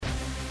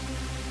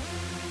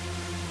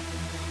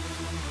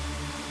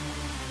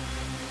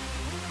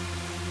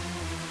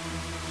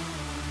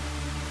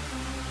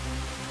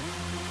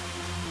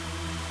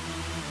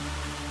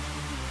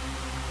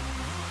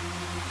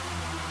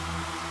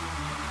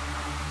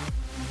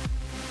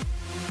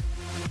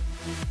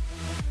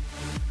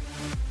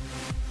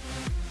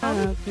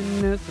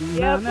happiness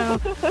Yep. now.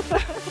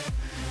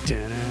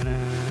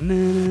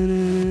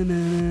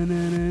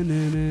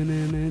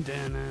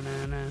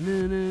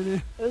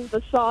 It was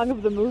the song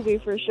of the movie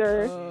for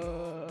sure.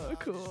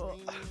 Cool.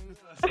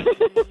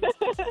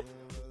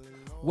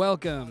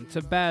 Welcome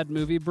to Bad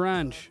Movie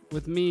Brunch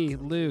with me,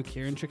 Luke,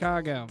 here in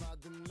Chicago.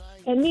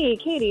 And me,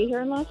 Katie, here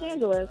in Los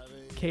Angeles.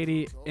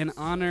 Katie, in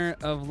honor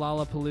of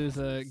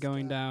Lollapalooza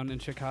going down in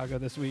Chicago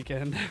this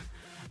weekend,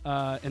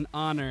 in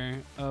honor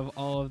of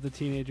all of the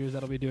teenagers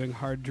that'll be doing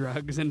hard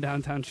drugs in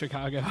downtown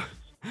Chicago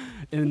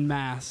in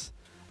mass,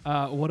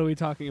 what are we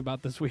talking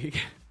about this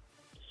week?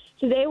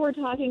 Today we're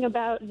talking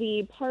about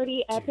the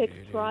party epic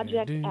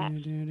Project X.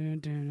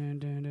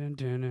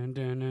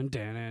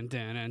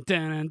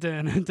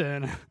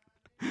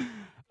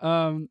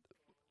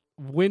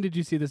 When did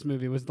you see this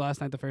movie? Was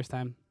last night the first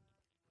time?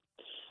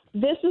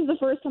 This is the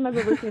first time I've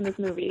ever seen this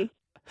movie.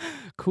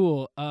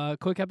 Cool.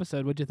 Quick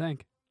episode. What'd you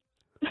think?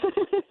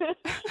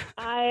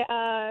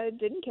 I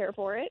didn't care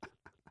for it.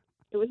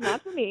 It was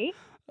not for me.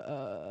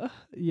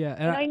 Yeah.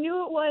 And I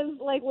knew it was,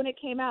 like, when it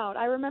came out.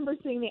 I remember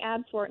seeing the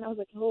ads for it, and I was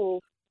like,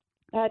 oh,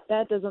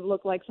 that doesn't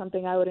look like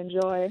something I would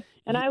enjoy.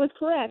 And I was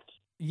correct.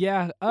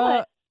 Yeah.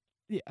 But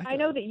yeah. I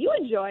know that you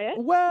enjoy it.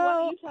 Well, why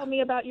don't you tell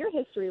me about your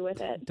history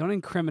with it? Don't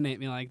incriminate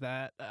me like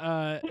that.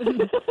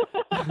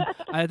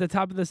 At the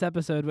top of this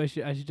episode, I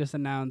should just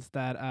announce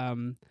that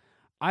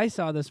I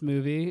saw this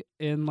movie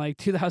in like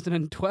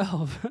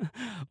 2012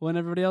 when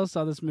everybody else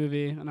saw this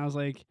movie, and I was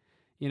like,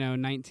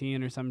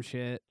 19 or some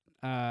shit.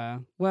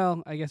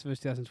 Well, I guess if it was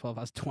 2012,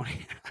 I was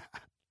 20.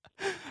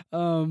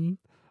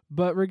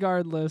 But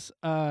regardless,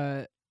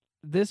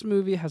 this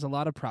movie has a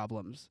lot of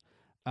problems.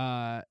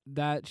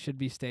 That should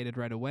be stated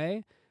right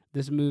away.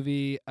 This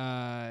movie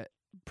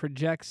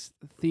projects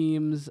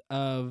themes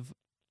of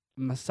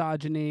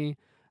misogyny,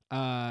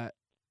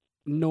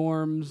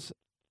 norms,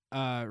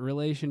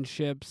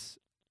 relationships,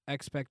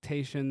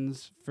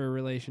 expectations for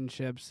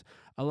relationships,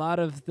 a lot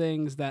of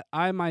things that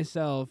I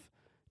myself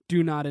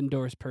do not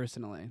endorse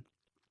personally.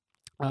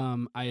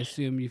 I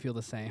assume you feel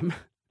the same.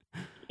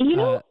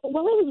 While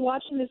I was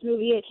watching this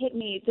movie, it hit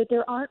me that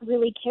there aren't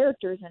really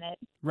characters in it.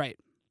 Right.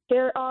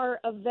 There are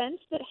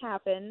events that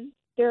happen.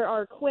 There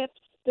are quips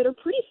that are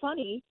pretty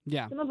funny.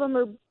 Yeah. Some of them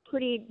are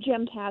pretty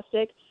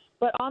gem-tastic.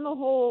 But on the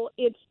whole,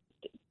 it's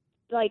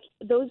like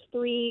the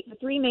three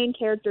main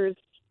characters,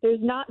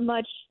 there's not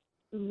much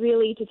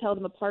really to tell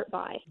them apart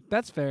by.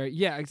 That's fair.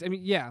 Yeah. I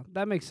mean, yeah,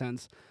 that makes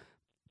sense.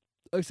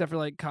 Except for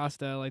like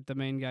Costa, like the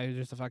main guy who's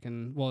just a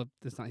fucking, well,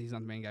 he's not the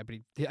main guy, but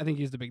I think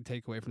he's the big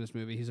takeaway from this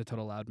movie. He's a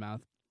total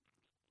loudmouth.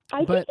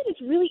 I think that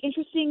it's really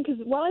interesting because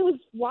while I was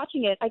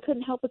watching it, I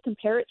couldn't help but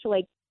compare it to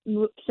like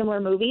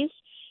similar movies.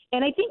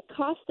 And I think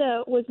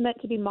Costa was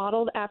meant to be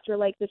modeled after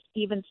like the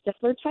Steven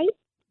Stifler type.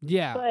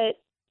 Yeah.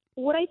 But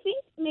what I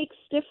think makes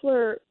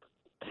Stifler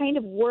kind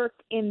of work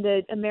in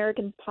the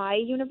American Pie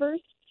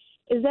universe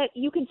is that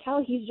you can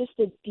tell he's just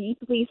a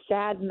deeply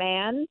sad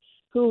man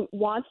who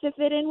wants to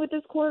fit in with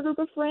his core group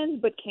of friends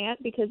but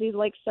can't because he's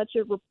like such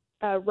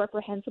a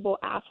reprehensible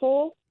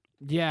asshole.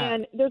 Yeah.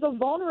 And there's a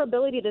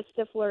vulnerability to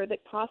Stifler that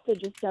Costa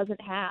just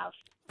doesn't have.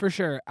 For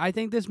sure. I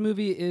think this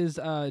movie is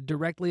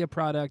directly a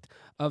product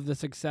of the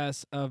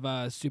success of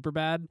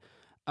Superbad.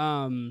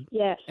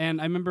 Yes.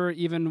 And I remember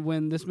even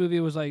when this movie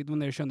was like, when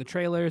they were showing the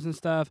trailers and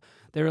stuff,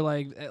 they were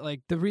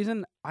like the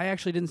reason I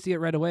actually didn't see it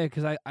right away,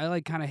 because I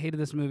like kind of hated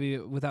this movie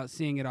without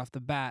seeing it off the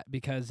bat,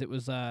 because it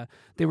was,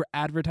 they were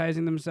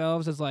advertising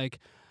themselves as like,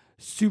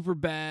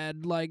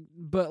 Superbad,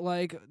 but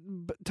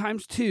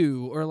times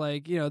 2, or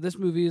like, this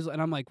movie's, and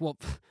I'm like, well,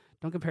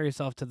 don't compare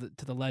yourself to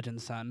the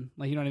legend, son.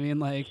 Like, you know what I mean?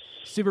 Like,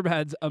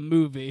 Superbad's a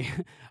movie.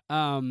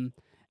 And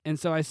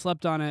so I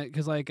slept on it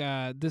because like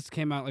this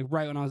came out like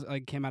right when I was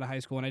like came out of high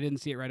school, and I didn't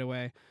see it right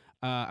away.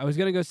 I was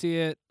gonna go see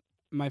it.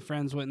 My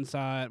friends went and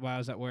saw it while I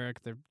was at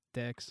work. They're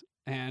dicks,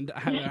 and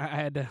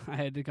I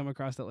had to come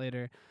across it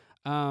later.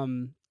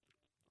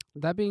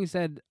 That being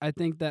said, I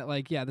think that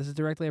like, yeah, this is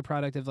directly a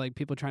product of like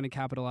people trying to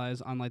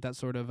capitalize on like that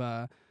sort of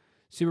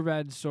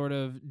Superbad sort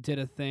of did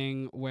a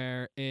thing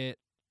where it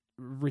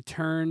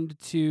returned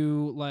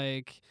to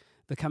like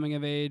the coming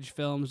of age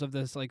films of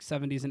this like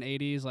 70s and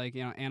 80s, like,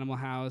 Animal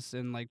House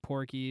and like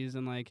Porky's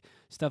and like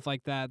stuff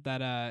like that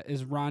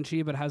is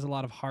raunchy but has a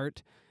lot of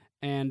heart.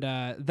 And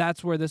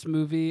that's where this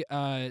movie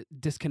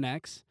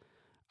disconnects,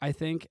 I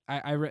think.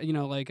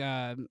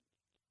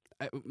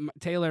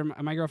 Taylor,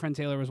 my girlfriend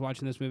Taylor, was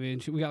watching this movie,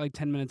 and we got like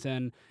 10 minutes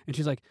in, and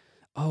she's like,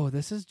 "Oh,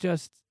 this is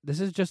just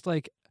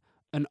like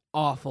an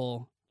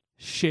awful,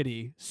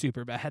 shitty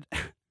Superbad."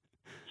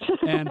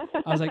 And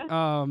I was like,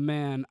 "Oh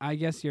man, I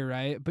guess you're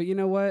right." But you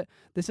know what?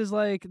 This is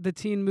like the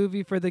teen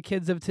movie for the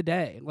kids of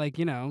today. Like,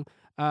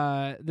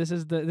 this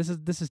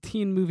is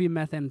teen movie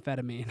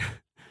methamphetamine.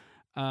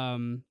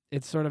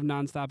 It's sort of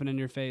nonstop and in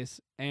your face.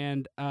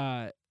 And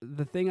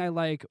the thing I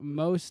like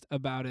most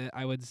about it,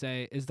 I would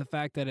say, is the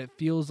fact that it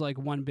feels like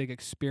one big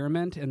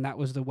experiment, and that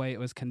was the way it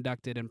was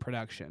conducted in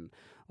production.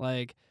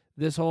 Like,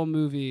 this whole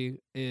movie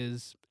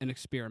is an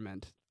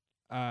experiment.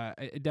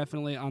 It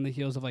definitely on the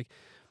heels of like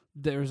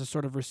there's a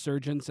sort of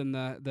resurgence in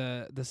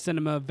the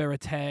cinema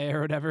verite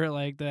or whatever,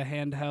 like the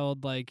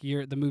handheld, like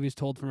the movie's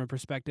told from a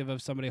perspective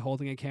of somebody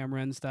holding a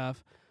camera and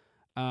stuff.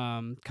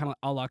 Kind of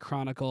a la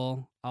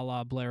Chronicle, a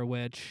la Blair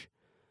Witch,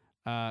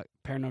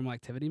 Paranormal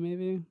Activity,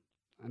 maybe.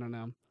 I don't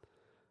know.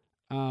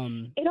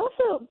 It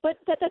also, but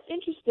that's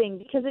interesting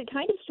because it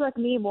kind of struck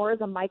me more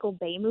as a Michael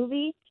Bay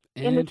movie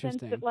in the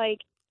sense that, like,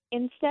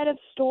 instead of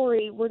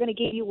story, we're going to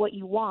give you what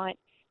you want.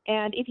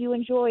 And if you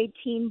enjoy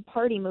teen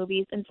party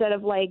movies, instead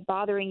of like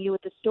bothering you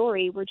with the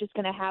story, we're just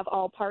going to have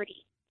all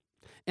party.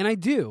 And I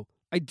do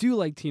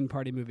like teen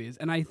party movies.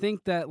 And I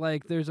think that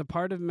like there's a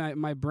part of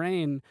my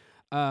brain,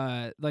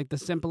 like the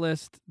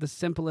simplest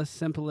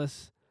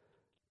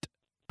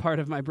part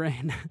of my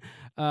brain,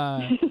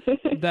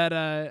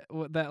 that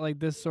like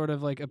this sort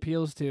of like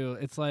appeals to.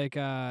 It's like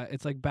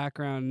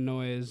background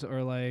noise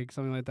or like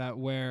something like that,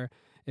 where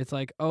it's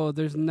like, oh,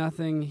 there's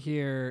nothing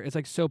here. It's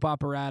like soap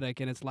operatic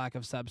in its lack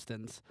of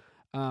substance.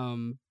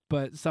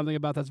 But something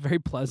about that's very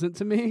pleasant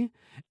to me.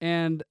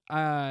 And,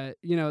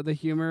 the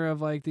humor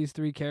of like these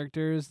three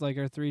characters, like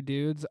our three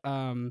dudes,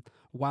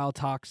 while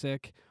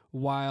toxic,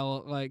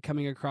 while like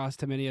coming across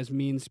to many as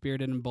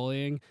mean-spirited and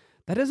bullying,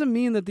 that doesn't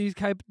mean that these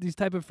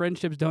type of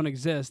friendships don't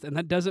exist. And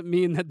that doesn't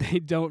mean that they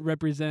don't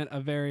represent a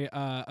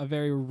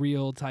very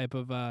real type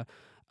of,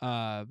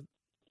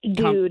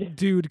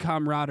 dude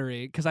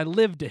camaraderie, because I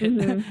lived it.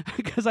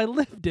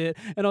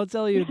 And I'll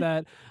tell you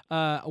that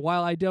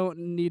while I don't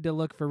need to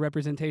look for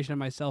representation of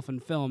myself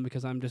in film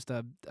because I'm just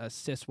a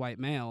cis white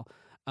male,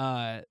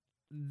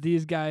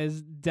 these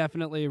guys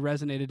definitely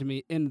resonated to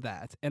me in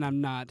that, and I'm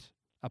not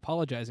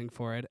apologizing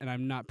for it and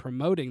I'm not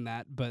promoting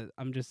that, but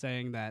I'm just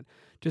saying that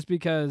just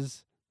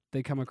because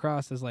they come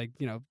across as like,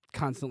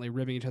 constantly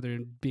ribbing each other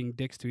and being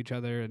dicks to each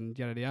other and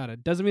yada yada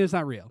doesn't mean it's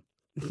not real.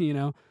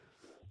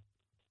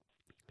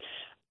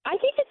 I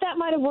think that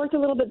might have worked a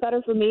little bit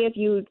better for me if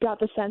you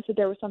got the sense that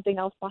there was something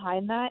else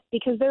behind that,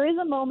 because there is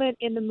a moment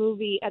in the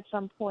movie at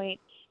some point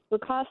where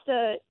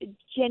Costa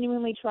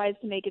genuinely tries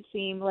to make it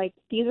seem like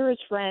these are his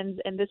friends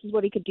and this is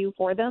what he could do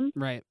for them.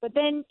 Right. But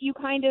then you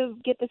kind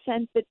of get the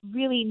sense that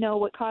really, no,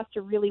 what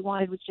Costa really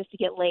wanted was just to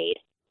get laid.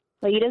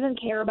 Like, he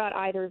doesn't care about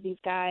either of these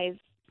guys.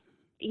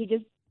 He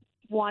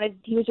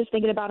was just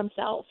thinking about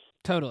himself.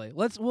 Totally.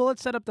 Let's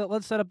set up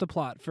the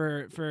plot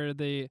for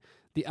the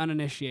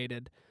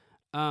uninitiated.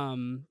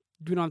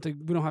 We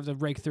don't have to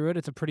rake through it.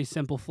 It's a pretty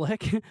simple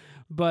flick,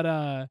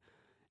 but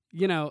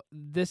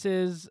this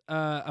is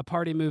a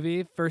party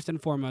movie first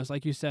and foremost.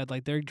 Like you said,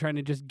 like they're trying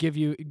to just give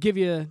you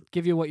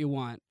what you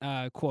want,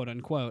 quote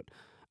unquote.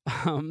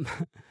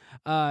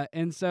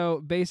 And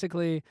so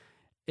basically,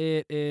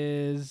 it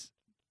is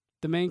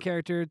the main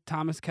character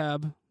Thomas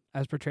Cub,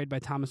 as portrayed by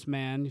Thomas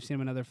Mann. You've seen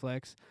him in other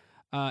flicks.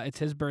 It's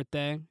his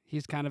birthday.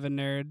 He's kind of a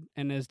nerd,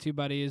 and his two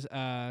buddies,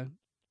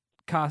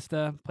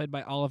 Costa, played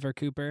by Oliver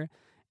Cooper,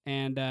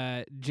 and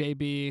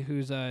JB,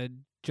 who's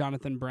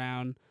Jonathan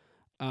Brown,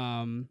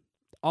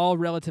 all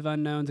relative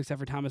unknowns except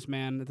for Thomas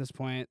Mann at this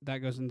point. That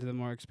goes into the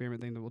more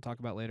experiment thing that we'll talk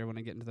about later when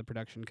I get into the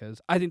production,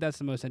 because I think that's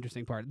the most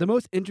interesting part. The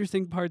most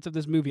interesting parts of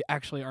this movie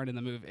actually aren't in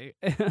the movie.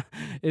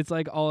 It's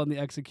like all in the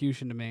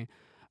execution to me.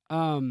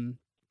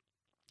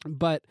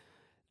 But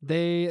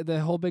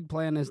the whole big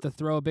plan is to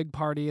throw a big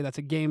party that's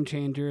a game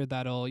changer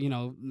that'll,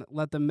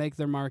 let them make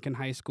their mark in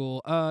high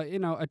school.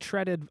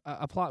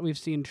 A plot we've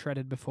seen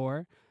treaded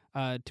before,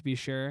 to be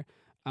sure.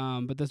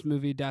 But this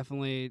movie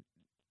definitely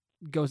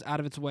goes out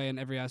of its way in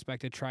every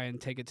aspect to try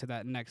and take it to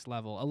that next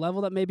level, a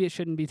level that maybe it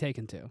shouldn't be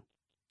taken to.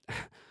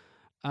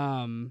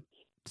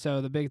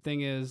 So the big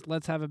thing is,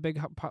 let's have a big,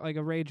 like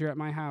a rager at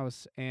my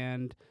house,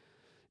 and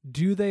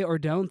do they or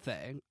don't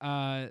they?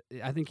 I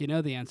think you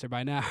know the answer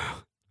by now.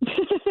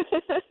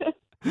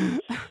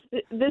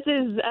 This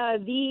is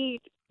the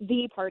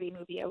party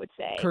movie, I would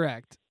say.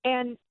 Correct.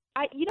 And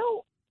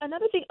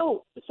another thing.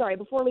 Oh, sorry.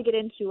 Before we get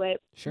into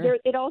it, sure.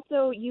 It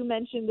also, you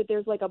mentioned that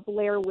there's like a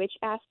Blair Witch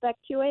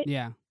aspect to it.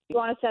 Yeah. You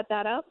want to set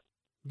that up?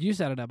 You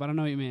set it up. I don't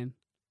know what you mean.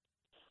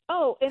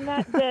 Oh, in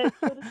that so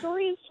the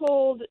story is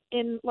told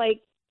in like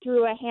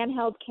through a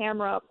handheld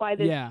camera by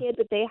this kid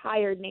that they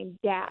hired named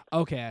Dax.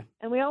 Okay.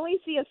 And we only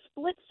see a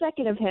split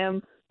second of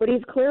him, but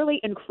he's clearly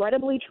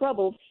incredibly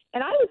troubled.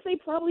 And I would say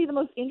probably the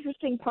most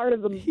interesting part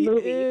of the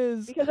movie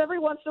is. Because every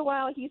once in a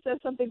while he says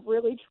something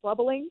really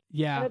troubling.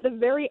 Yeah. And at the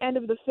very end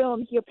of the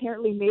film, he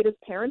apparently made his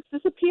parents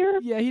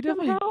disappear. Yeah, he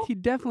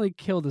definitely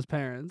killed his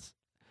parents.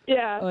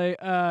 Yeah. Every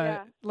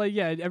and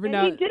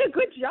now he did a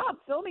good job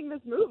filming this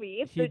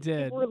movie. If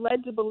we're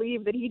led to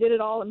believe that he did it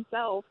all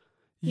himself.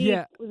 He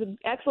was an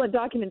excellent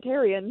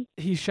documentarian.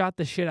 He shot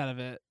the shit out of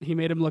it. He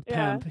made him look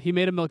pimp. He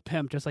made him look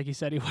pimp, just like he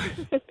said he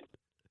would.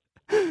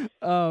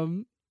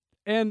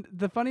 And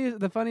the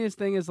funniest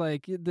thing is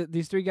like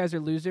these three guys are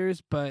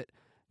losers, but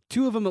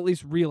two of them at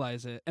least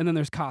realize it. And then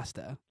there's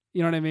Costa,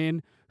 you know what I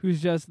mean? Who's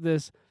just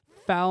this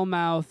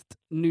foul-mouthed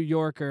New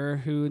Yorker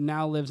who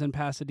now lives in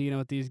Pasadena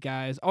with these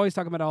guys. Always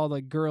talking about all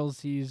the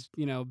girls he's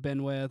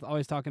been with.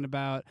 Always talking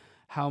about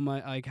how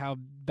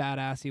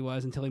badass he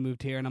was until he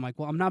moved here. And I'm like,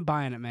 well, I'm not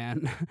buying it,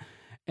 man.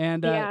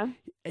 And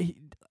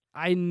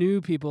I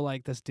knew people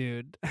like this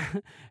dude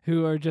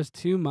who are just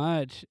too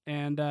much,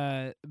 and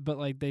but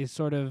like they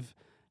sort of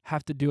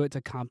have to do it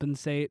to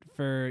compensate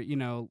for, you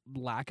know,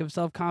 lack of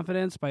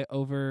self-confidence by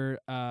over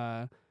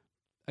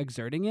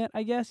exerting it,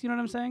 I guess. You know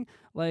what I'm saying?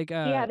 Like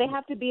Yeah, they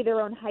have to be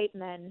their own hype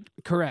men.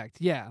 correct.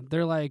 Yeah.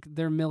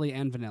 They're Millie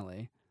and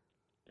Vanilli.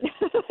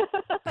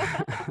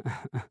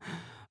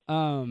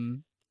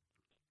 um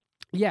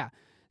yeah.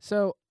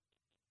 So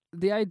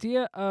the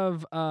idea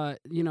of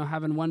you know,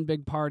 having one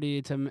big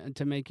party to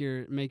make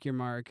your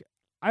mark,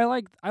 I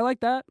like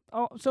that.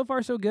 Oh, so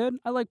far so good.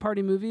 I like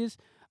party movies.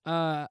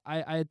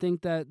 I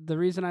think that the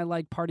reason I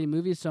like party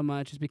movies so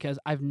much is because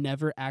I've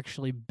never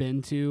actually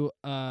been to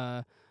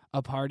a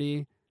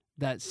party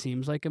that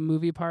seems like a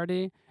movie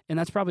party, and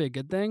that's probably a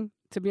good thing,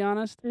 to be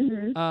honest.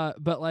 Hmm.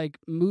 But like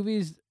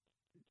movies,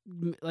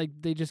 like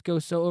they just go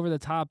so over the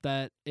top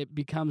that it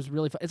becomes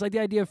really fun. It's like the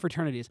idea of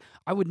fraternities.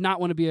 I would not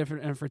want to be in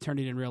a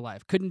fraternity in real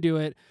life. Couldn't do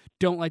it.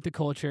 Don't like the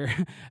culture,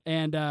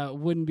 and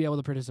wouldn't be able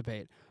to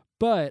participate.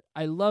 But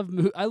I love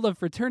I love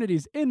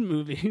fraternities in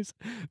movies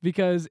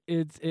because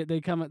they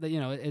come, you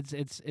know,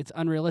 it's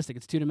unrealistic.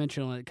 It's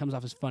 2-dimensional and it comes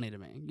off as funny to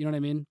me. You know what I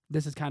mean?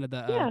 This is kind of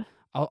the Yeah.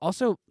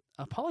 also,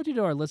 apology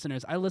to our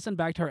listeners. I listen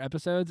back to our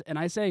episodes and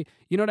I say,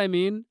 you know what I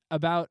mean,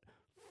 about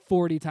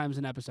 40 times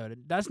an episode.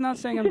 That's not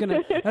saying I'm gonna.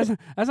 That's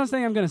not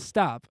saying I'm gonna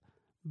stop.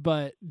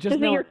 But just Just that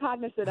know, you're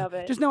cognizant of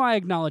it. just know I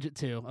acknowledge it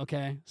too.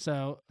 Okay,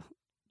 so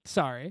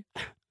sorry.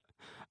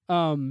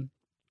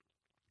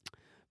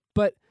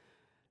 But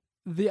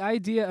the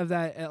idea of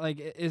that, like,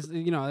 is,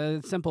 you know,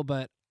 it's simple,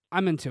 but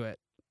I'm into it.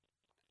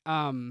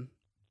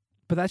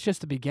 But that's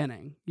just the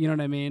beginning. You know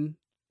what I mean?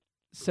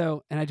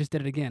 So, and I just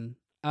did it again.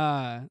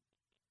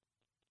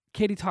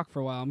 Katie, talk for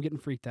a while. I'm getting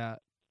freaked out.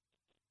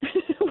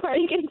 Why are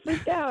you getting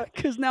freaked out?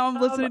 Because now I'm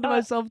listening to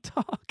myself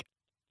talk.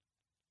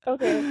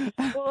 Okay.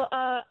 Well,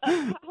 how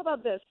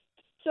about this?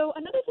 So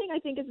another thing I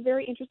think is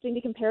very interesting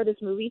to compare this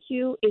movie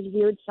to is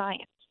Weird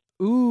Science.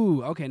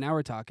 Ooh, okay, now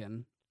we're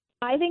talking.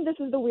 I think this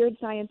is the Weird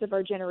Science of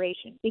our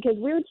generation because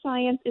Weird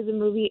Science is a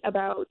movie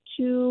about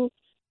two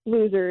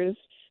losers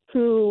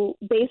who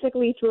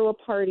basically throw a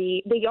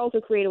party. They also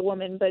create a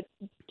woman, but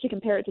to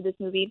compare it to this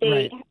movie, they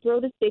Right.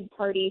 throw this big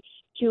party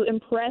to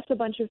impress a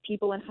bunch of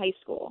people in high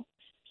school.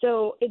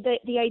 So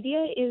the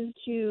idea is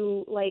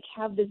to like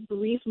have this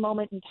brief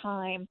moment in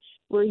time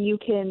where you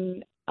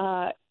can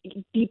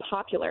be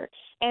popular.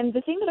 And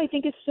the thing that I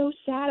think is so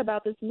sad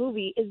about this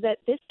movie is that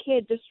this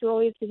kid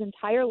destroys his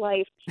entire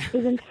life,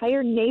 his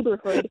entire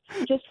neighborhood,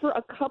 just for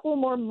a couple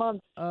more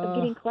months of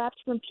getting claps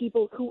from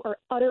people who are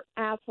utter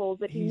assholes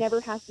that he never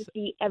has to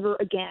see ever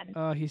again.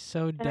 Oh, he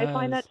so And does. I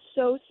find that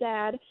so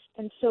sad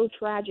and so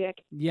tragic.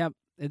 Yep.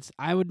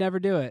 I would never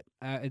do it.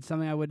 It's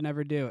something I would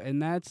never do.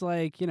 And that's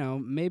like, you know,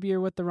 maybe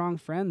you're with the wrong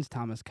friends,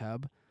 Thomas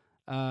Cub.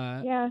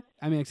 Yeah.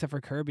 I mean, except for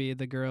Kirby,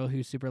 the girl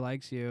who super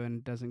likes you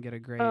and doesn't get a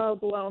great. Oh,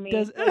 blow me.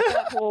 Does- Like,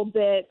 that whole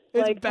bit.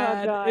 It's like,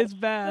 bad. Oh, God. It's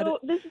bad. So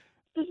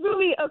this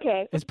movie,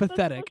 okay. It's let's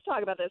pathetic.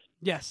 talk about this.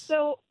 Yes.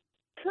 So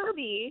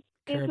Kirby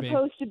is Kirby.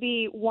 supposed to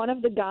be one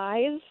of the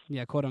guys,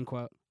 Yeah, quote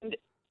unquote.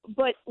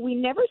 but we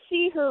never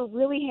see her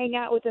really hang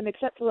out with him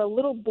except for a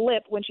little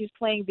blip when she's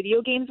playing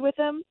video games with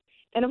him.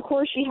 And of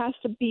course she has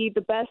to be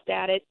the best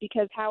at it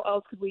because how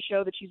else could we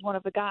show that she's one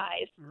of the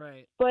guys?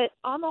 Right. But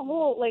on the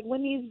whole, like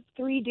when these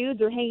three dudes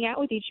are hanging out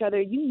with each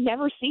other, you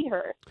never see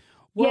her.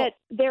 Well, Yet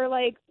they're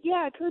like,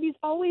 yeah, Kirby's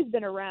always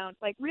been around.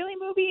 Like, really,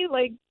 movie?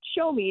 Like,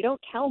 show me, don't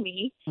tell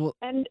me. Well-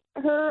 And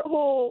her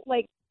whole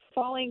like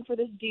falling for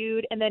this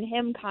dude and then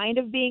him kind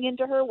of being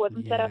into her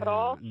wasn't set up at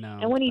all. No.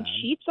 And when he it's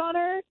bad. cheats on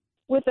her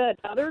with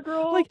another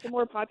girl, Like- the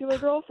more popular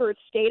girl for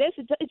its status,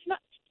 it's not.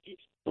 It's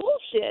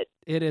bullshit.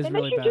 It is And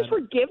really then she bad. just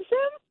forgives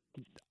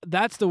him.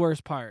 That's the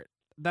worst part.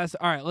 That's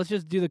all right. Let's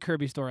just do the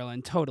Kirby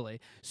storyline. Totally.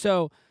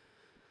 So,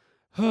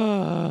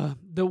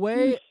 the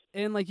way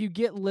and like you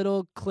get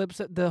little clips.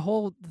 The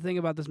whole thing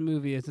about this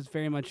movie is it's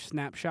very much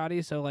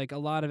snapshotty. So like a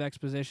lot of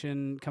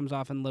exposition comes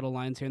off in little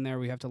lines here and there.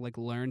 We have to like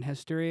learn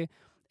history,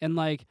 and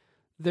like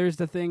there's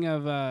the thing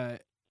of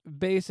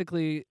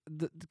basically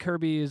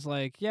Kirby is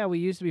like, yeah, we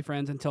used to be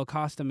friends until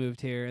Costa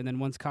moved here, and then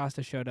once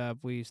Costa showed up,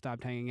 we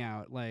stopped hanging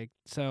out. Like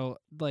so,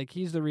 like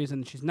he's the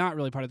reason she's not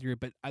really part of the group.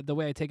 But the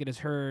way I take it is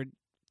her,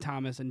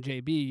 Thomas, and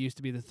JB used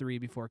to be the three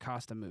before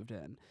Costa moved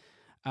in.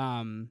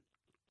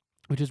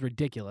 Which is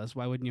ridiculous.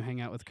 Why wouldn't you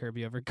hang out with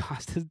Kirby over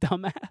Costa's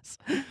dumbass?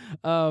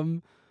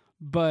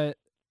 But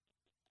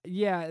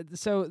yeah,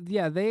 so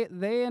yeah, they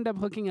end up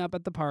hooking up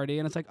at the party,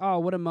 and it's like, oh,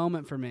 what a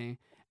moment for me.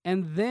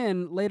 And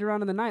then later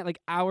on in the night, like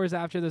hours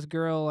after this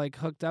girl like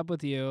hooked up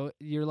with you,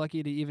 you're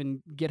lucky to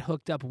even get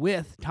hooked up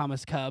with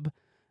Thomas Cub.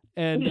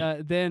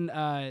 And then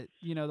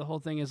you know, the whole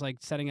thing is like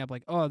setting up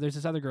like, oh, there's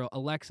this other girl,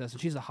 Alexis, and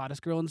she's the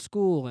hottest girl in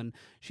school, and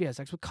she has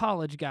sex with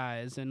college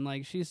guys, and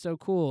like she's so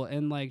cool,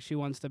 and like she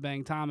wants to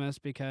bang Thomas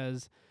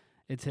because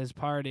it's his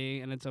party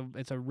and it's a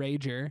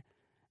rager.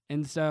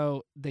 And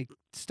so they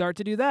start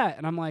to do that,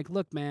 and I'm like,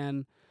 look,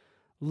 man.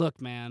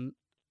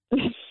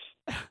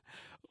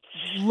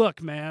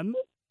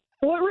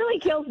 What really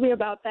kills me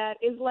about that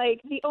is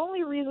like the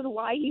only reason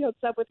why he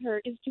hooks up with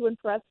her is to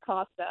impress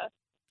Costa,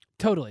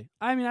 Totally.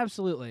 I mean,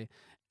 absolutely.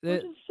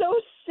 which is so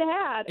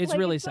sad. It's like,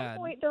 really at some sad.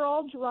 point, they're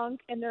all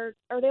drunk and are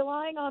they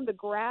lying on the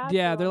grass?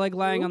 Yeah, or they're on like the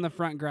lying roof? on the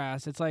front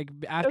grass. It's like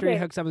after he Okay.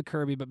 hooks up with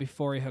Kirby, but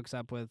before he hooks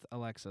up with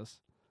Alexis.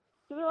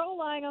 So they're all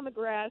lying on the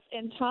grass,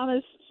 and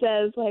Thomas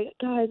says, like,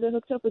 guys, I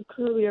hooked up with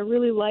Kirby. I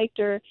really liked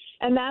her.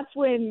 And that's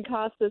when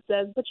Costa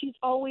says, but she's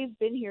always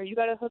been here. You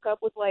got to hook up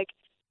with, like,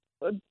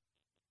 a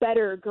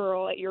better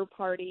girl at your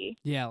party.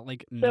 Yeah,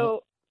 like no,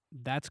 So,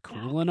 that's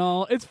cool and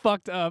all. It's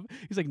fucked up.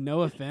 He's like,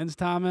 no offense,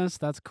 Thomas.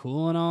 That's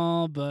cool and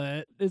all,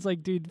 but it's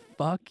like, dude,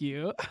 fuck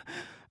you.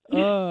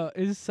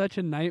 It's such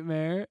a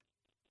nightmare.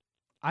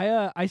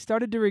 I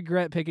started to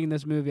regret picking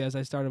this movie as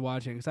I started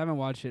watching because I haven't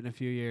watched it in a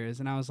few years,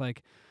 and I was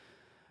like,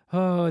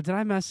 oh, did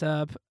I mess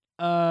up?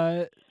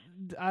 I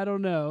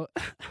don't know.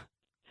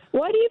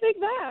 why do you think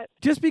that?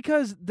 Just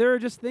because there are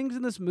just things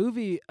in this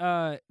movie,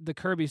 the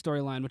Kirby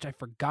storyline, which I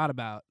forgot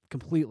about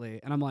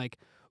completely, and I'm like,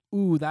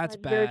 ooh, that's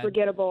It's very bad.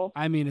 forgettable.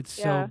 I mean, it's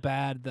Yeah. so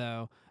bad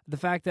though. The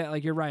fact that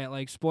like you're right,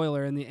 like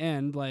spoiler in the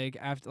end, like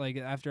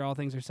after all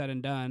things are said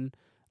and done,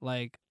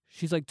 like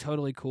she's like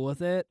totally cool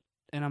with it,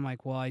 and I'm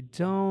like, well, I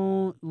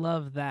don't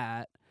love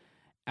that.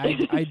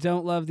 I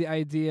don't love the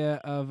idea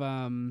of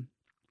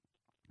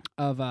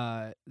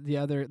the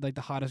other like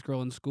the hottest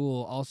girl in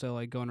school also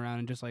like going around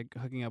and just like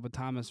hooking up with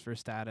Thomas for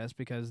status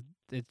because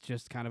it's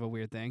just kind of a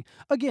weird thing.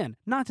 Again,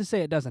 not to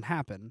say it doesn't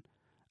happen,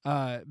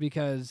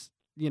 because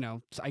you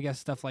know I guess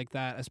stuff like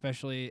that,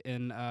 especially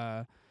in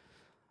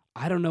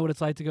I don't know what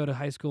it's like to go to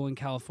high school in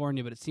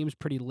California, but it seems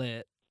pretty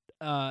lit.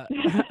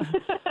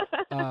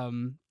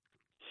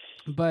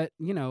 But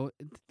you know,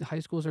 high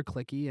schools are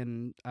cliquey,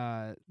 and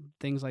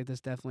things like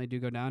this definitely do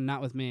go down.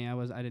 Not with me.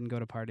 I didn't go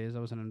to parties. I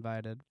wasn't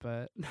invited,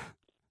 but.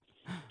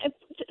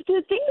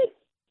 The thing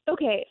that,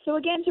 okay, so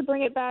again, to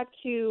bring it back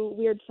to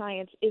Weird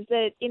Science, is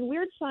that in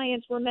Weird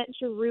Science, we're meant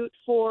to root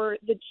for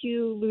the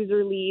two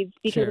loser leads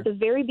because Sure. at the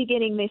very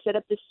beginning, they set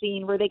up this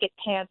scene where they get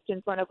pantsed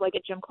in front of like a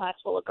gym class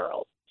full of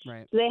girls.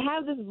 Right. So they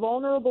have this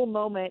vulnerable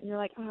moment, and you're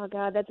like, oh,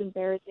 God, that's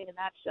embarrassing, and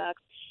that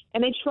sucks.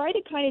 And they try to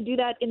kind of do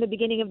that in the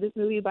beginning of this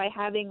movie by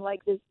having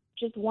like this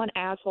just one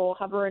asshole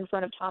hover in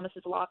front of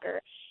Thomas's locker.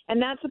 And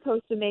that's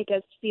supposed to make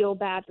us feel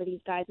bad for these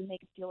guys and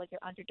make us feel like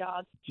they're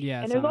underdogs. Yeah.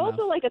 And it's there's not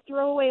also enough. like a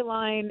throwaway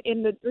line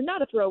or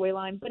not a throwaway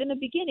line, but in the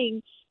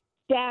beginning,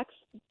 Dax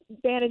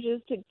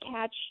manages to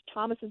catch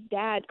Thomas's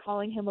dad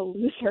calling him a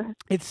loser.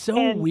 It's so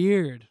and-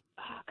 weird.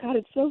 Oh, God,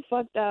 it's so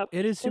fucked up.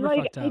 It is super And,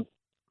 like, fucked up.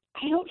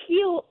 I don't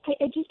feel,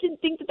 I just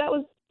didn't think that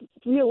was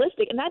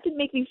realistic. And that didn't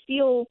make me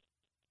feel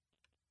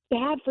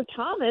bad for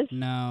Thomas,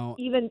 No.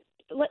 even,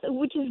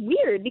 which is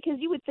weird because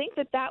you would think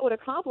that that would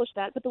accomplish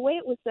that. But the way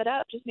it was set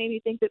up just made me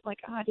think that, like,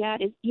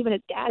 even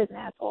his dad is an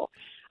asshole.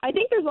 I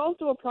think there's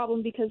also a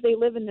problem because they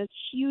live in this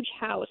huge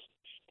house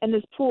and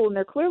this pool, and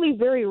they're clearly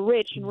very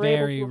rich and were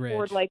Very able to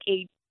afford, rich. like,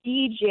 a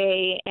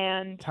DJ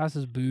and This house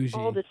is bougie.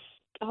 all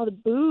the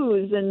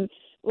booze, and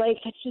like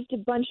it's just a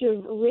bunch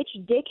of rich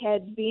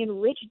dickheads being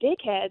rich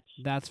dickheads.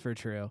 That's for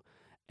true.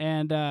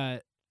 And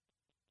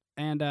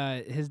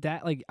his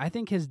dad, like I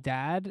think his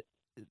dad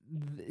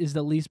is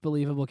the least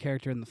believable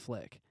character in the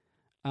flick.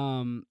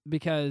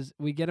 Because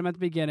we get him at the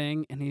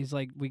beginning, and he's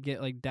like, we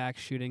get like Dax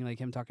shooting, like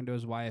him talking to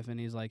his wife, and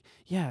he's like,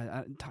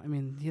 yeah, I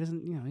mean, he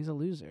doesn't, you know, he's a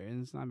loser,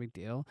 and it's not a big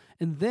deal.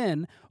 And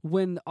then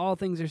when all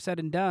things are said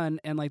and done,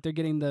 and like they're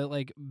getting the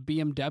like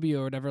BMW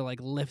or whatever, like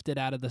lifted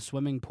out of the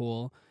swimming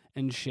pool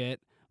and shit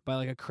by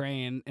like a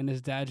crane, and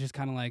his dad's just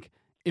kind of like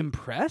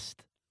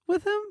impressed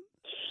with him.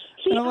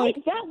 See, And I'm like,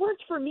 that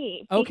worked for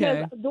me.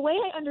 Okay. Because the way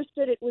I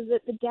understood it was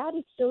that the dad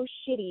is so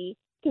shitty.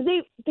 Because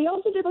they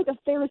also did like a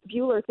Ferris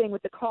Bueller thing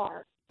with the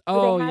car. where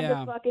Oh they had yeah.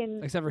 to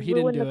fucking Except for he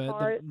didn't ruin do the it.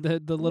 car.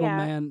 The little Yeah.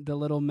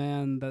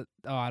 man that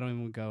I don't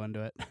even go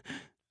into it.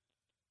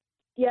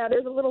 Yeah,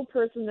 there's a little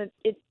person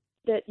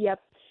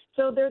yep.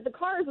 So the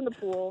car is in the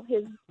pool,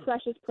 his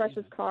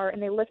precious car,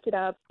 and they lift it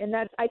up, and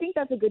I think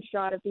that's a good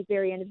shot at the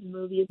very end of the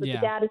movie. Is that Yeah,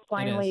 the dad is it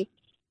finally, is.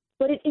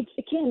 but it's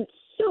again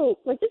so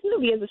like this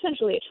movie is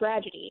essentially a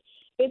tragedy.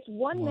 It's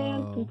one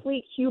man's Whoa.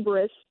 complete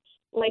hubris,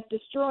 like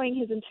destroying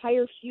his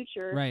entire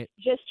future Right.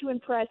 just to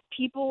impress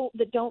people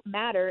that don't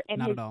matter, and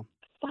Not his at all.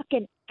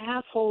 fucking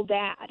asshole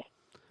dad.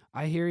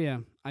 I hear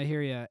you.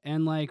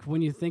 And like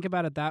when you think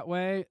about it that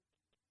way,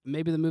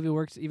 maybe the movie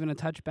works even a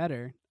touch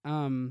better.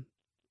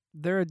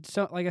 There are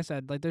so, like I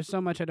said, like there's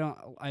so much I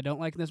don't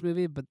like in this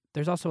movie, but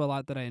there's also a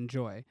lot that I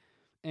enjoy.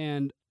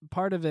 And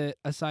part of it,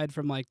 aside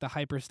from like the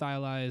hyper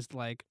stylized,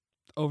 like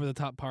over the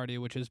top party,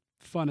 which is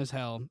fun as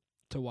hell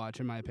to watch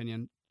in my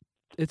opinion,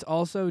 it's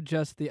also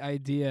just the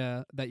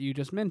idea that you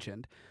just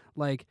mentioned.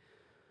 Like,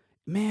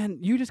 man,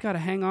 you just got to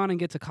hang on and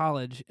get to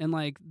college, and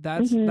like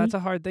that's a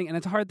hard thing, and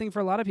it's a hard thing for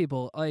a lot of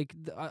people. Like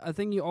a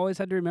thing you always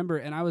had to remember,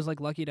 and I was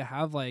like lucky to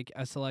have like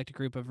a select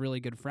group of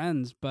really good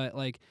friends, but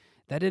like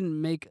that didn't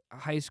make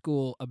high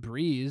school a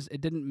breeze.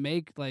 It didn't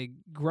make like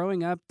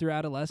growing up through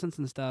adolescence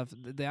and stuff.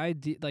 The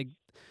idea, like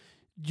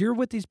you're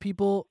with these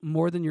people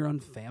more than your own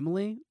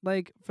family,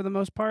 like for the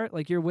most part.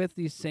 Like you're with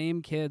these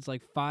same kids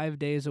like 5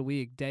 days a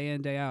week, day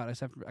in, day out,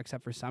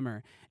 except for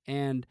summer.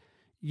 And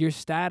your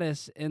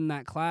status in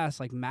that class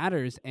like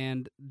matters,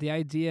 and the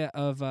idea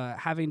of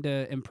having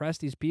to impress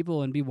these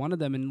people and be one of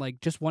them and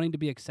like just wanting to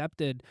be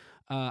accepted,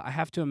 I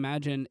have to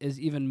imagine is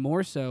even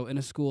more so in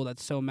a school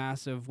that's so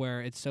massive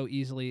where it's so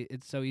easy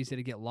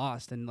to get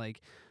lost. And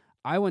like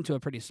I went to a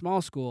pretty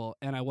small school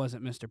and I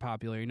wasn't Mr.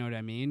 Popular, you know what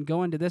I mean?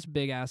 Going to this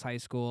big ass high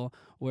school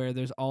where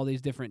there's all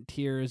these different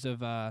tiers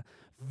of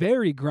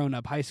very grown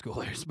up high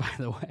schoolers, by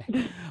the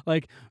way,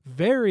 like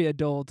very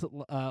adult.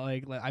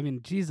 I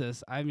mean,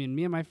 Jesus, I mean,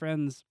 me and my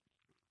friends,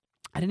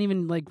 I didn't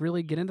even like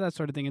really get into that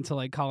sort of thing until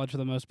like college for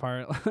the most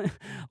part.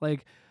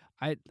 Like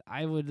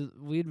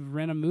we'd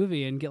rent a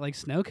movie and get like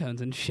snow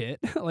cones and shit,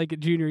 like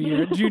junior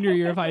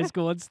year of high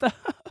school and stuff.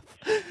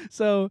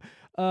 So,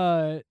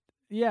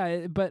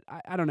 yeah, but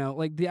I don't know.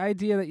 Like the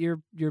idea that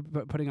you're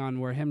putting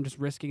on where him just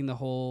risking the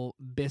whole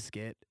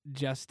biscuit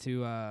just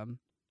to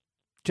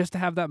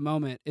have that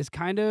moment is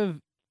kind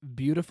of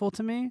beautiful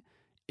to me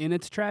in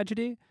its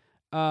tragedy.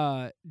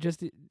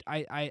 Just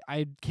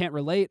I can't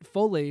relate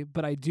fully,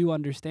 but I do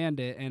understand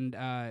it, and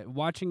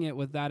watching it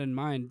with that in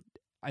mind,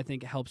 I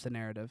think it helps the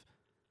narrative.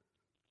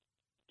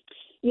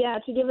 Yeah,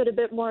 to give it a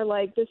bit more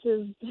like this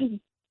is,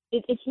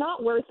 it's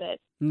not worth it.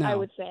 No. I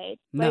would say.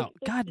 No, like,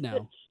 God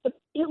no.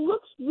 It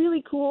looks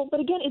really cool, but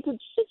again, it's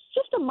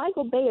just a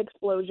Michael Bay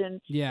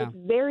explosion. Yeah. It's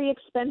very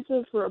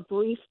expensive for a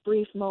brief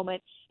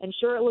moment, and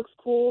sure, it looks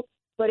cool,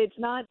 but it's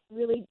not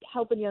really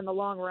helping you in the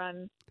long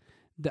run.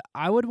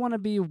 I would want to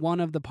be one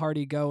of the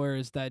party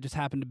goers that just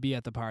happened to be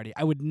at the party.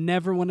 I would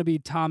never want to be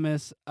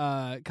Thomas,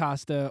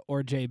 Costa,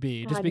 or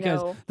JB, just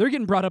because they're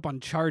getting brought up on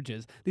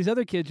charges. These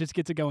other kids just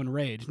get to go and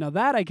rage. Now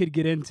that I could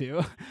get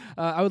into,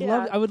 I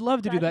would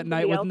love to do that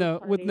night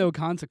with no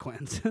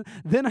consequence.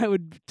 Then I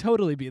would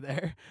totally be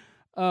there,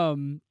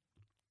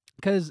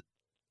 because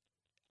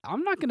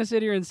I'm not gonna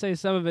sit here and say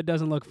some of it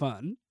doesn't look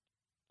fun.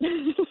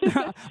 I'm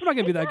not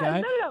gonna be that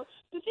guy. No.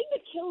 The thing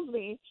that kills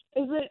me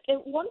is that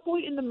at one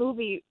point in the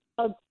movie,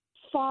 a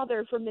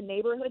father from the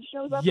neighborhood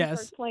shows up and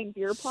starts playing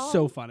beer pong.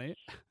 So funny.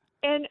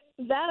 And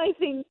that I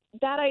think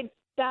that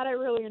I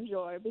really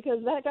enjoy,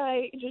 because that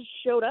guy just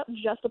showed up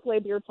just to play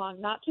beer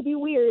pong, not to be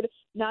weird,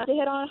 not to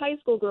hit on high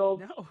school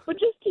girls, but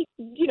just to,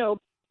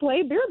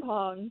 play beer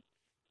pong.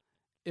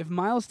 If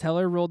Miles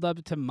Teller rolled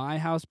up to my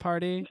house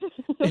party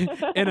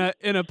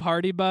in a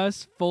party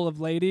bus full of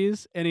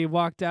ladies and he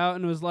walked out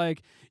and was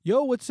like,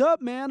 "Yo, what's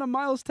up, man? I'm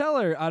Miles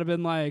Teller," I'd have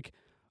been like,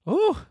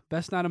 "Ooh,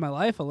 best night of my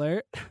life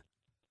alert."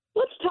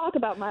 Let's talk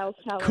about Miles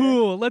Teller.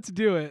 Cool, let's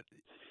do it.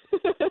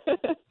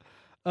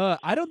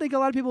 I don't think a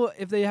lot of people,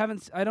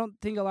 I don't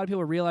think a lot of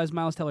people realize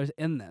Miles Teller's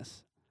in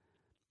this.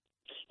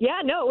 Yeah,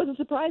 no, it was a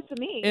surprise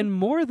to me. And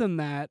more than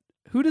that,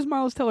 who does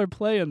Miles Teller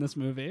play in this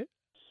movie?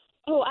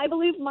 Oh, I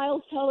believe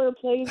Miles Teller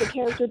plays a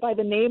character by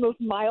the name of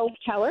Miles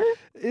Teller.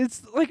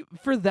 It's like,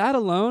 for that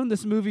alone,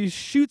 this movie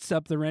shoots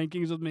up the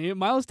rankings with me.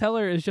 Miles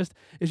Teller is just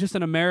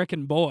an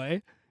American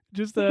boy,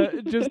 just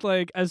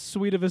like as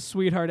sweet of a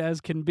sweetheart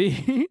as can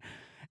be.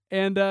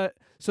 And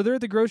so they're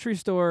at the grocery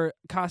store,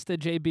 Costa,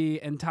 JB,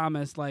 and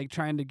Thomas, like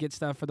trying to get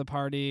stuff for the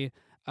party.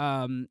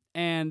 And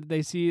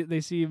they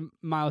see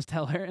Miles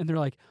Teller, and they're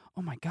like,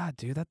 "Oh my God,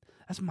 dude,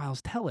 that's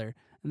Miles Teller."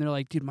 And they're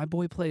like, "Dude, my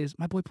boy plays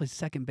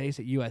second base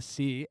at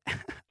USC." And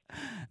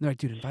they're like,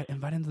 "Dude,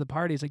 invite him to the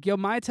party." He's like, "Yo,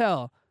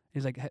 Mytel."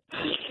 He's like,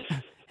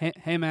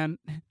 "Hey, man."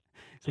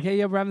 He's like, "Hey,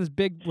 yeah, we're having this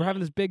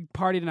big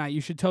party tonight.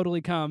 You should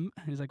totally come."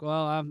 And he's like,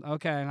 "Well,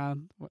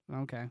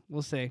 okay,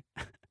 we'll see."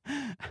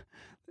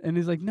 And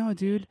he's like, "No,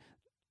 dude,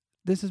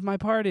 this is my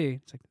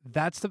party." It's like,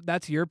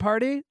 that's your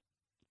party?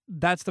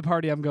 That's the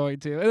party I'm going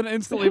to. And then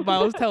instantly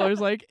Miles Teller's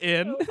like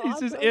in. So he's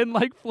just in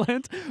like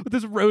Flint with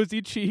his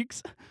rosy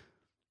cheeks.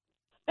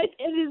 It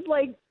is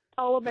like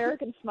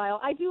all-American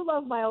smile. I do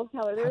love Miles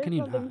Teller. There is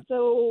something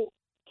so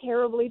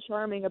terribly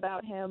charming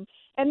about him.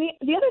 And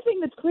the other thing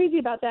that's crazy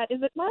about that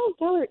is that Miles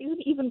Teller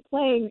isn't even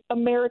playing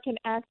American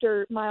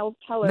actor Miles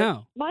Teller.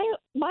 No.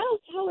 Miles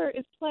Teller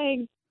is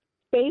playing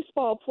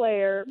baseball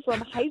player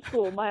from high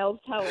school Miles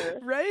Teller.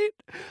 Right?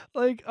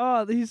 Like,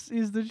 oh, he's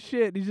the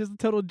shit. He's just a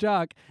total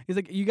jock. He's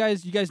like, you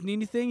guys need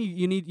anything?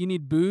 You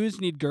need booze?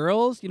 You need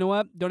girls? You know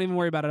what? Don't even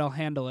worry about it. I'll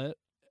handle it.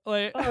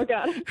 Like, oh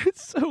God,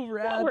 it's so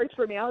rad. That works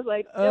for me. I was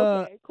like,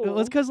 okay, cool. Well,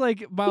 it's because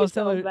like Miles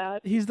Teller,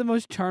 he's the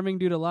most charming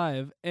dude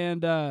alive,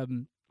 and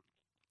then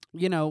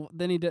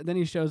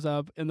he shows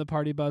up in the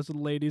party bus with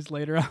ladies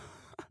later on.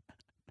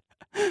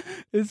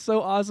 It's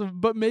so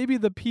awesome. But maybe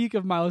the peak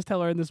of Miles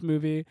Teller in this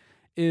movie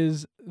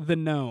is the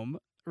gnome,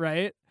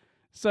 right?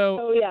 So,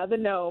 oh yeah, the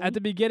gnome. At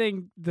the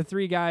beginning, the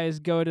three guys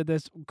go to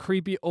this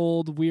creepy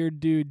old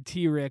weird dude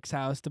T-Rick's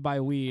house to buy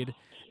weed,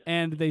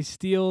 and they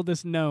steal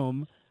this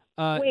gnome.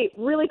 Wait,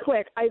 really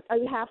quick, I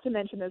have to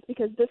mention this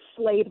because this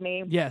slayed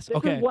me. Yes, this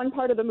okay. is one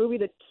part of the movie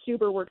that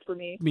super worked for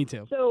me. Me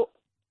too. So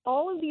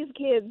all of these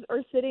kids are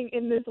sitting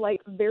in this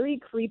like very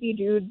creepy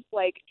dude's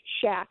like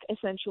shack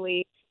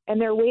essentially, and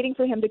they're waiting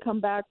for him to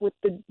come back with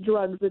the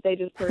drugs that they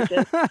just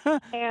purchased.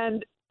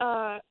 And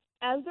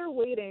as they're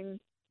waiting,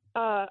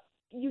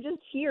 you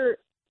just hear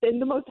in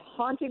the most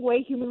haunting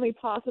way humanly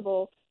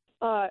possible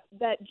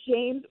that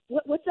James,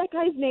 what's that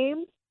guy's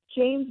name?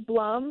 James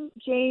Blum.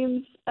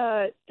 James.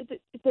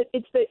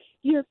 It's the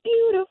you're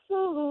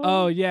beautiful.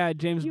 Oh yeah,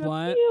 James You're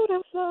Blunt.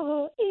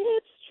 beautiful.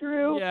 It's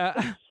true. Yeah.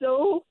 It's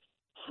so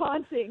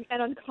haunting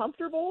and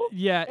uncomfortable.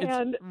 Yeah, it's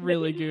and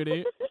really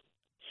goody.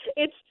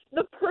 It's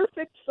the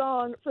perfect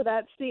song for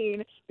that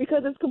scene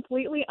because it's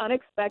completely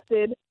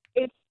unexpected.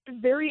 It's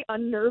very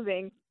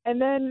unnerving.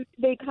 And then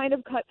they kind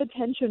of cut the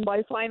tension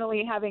by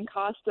finally having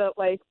Costa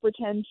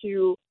pretend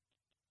to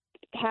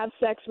have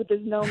sex with this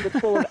gnome that's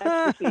full of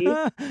ecstasy.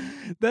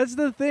 That's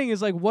the thing,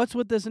 is what's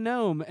with this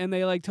gnome? And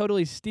they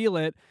totally steal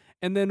it.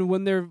 And then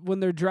when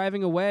they're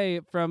driving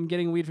away from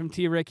getting weed from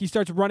T-Rick, he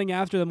starts running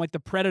after them like the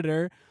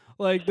Predator,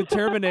 like the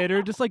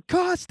Terminator, just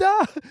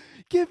Costa,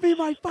 give me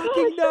my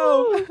fucking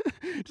gnome.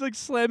 Just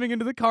slamming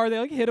into the car.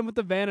 They hit him with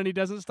the van and he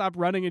doesn't stop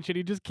running and shit.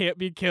 He just can't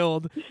be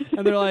killed.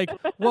 And they're like,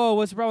 whoa,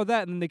 what's the problem with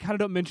that? And they kind of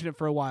don't mention it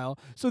for a while.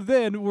 So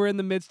then we're in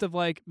the midst of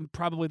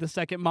probably the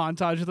second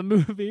montage of the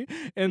movie,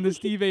 and the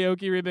Steve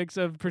Aoki remix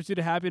of Pursuit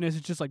of Happiness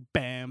is just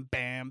bam,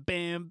 bam,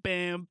 bam,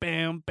 bam,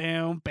 bam,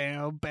 bam,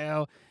 bam,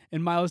 bam.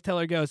 And Miles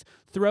Teller goes,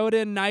 throw it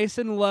in nice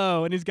and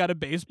low. And he's got a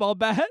baseball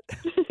bat.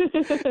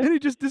 And he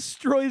just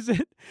destroys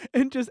it.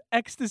 And just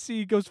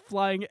ecstasy goes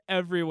flying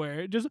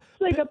everywhere. Just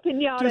it's like a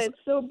piñata. It's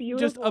so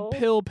beautiful. Just a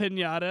pill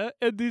piñata.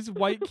 And these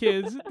white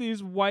kids,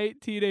 these white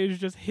teenagers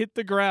just hit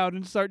the ground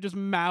and start just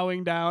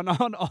mowing down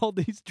on all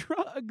these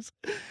drugs.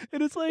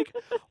 And it's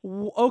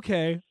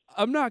okay,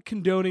 I'm not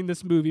condoning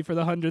this movie for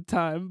the 100th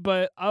time,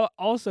 but I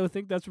also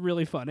think that's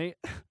really funny.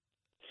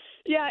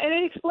 Yeah, and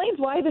it explains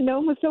why the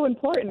gnome was so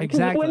important.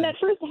 Exactly. When that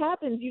first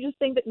happens, you just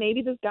think that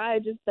maybe this guy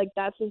just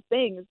that's his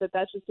thing, is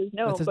that's just his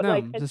gnome. That's his but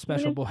gnome. as It's a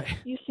special soon boy. as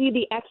you see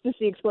the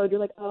ecstasy explode, you're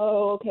like,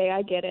 oh, okay,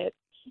 I get it.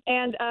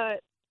 And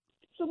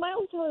so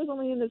Miles Teller is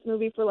only in this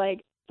movie for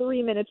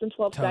 3 minutes and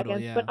 12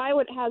 seconds, yeah. but I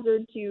would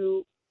hazard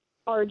to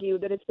argue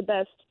that it's the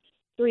best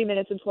 3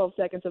 minutes and 12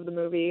 seconds of the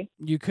movie.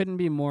 You couldn't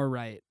be more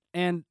right.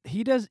 And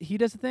he does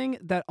a thing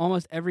that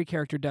almost every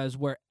character does,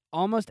 where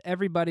almost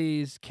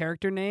everybody's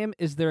character name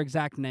is their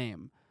exact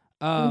name.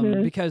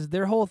 Because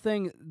their whole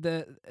thing,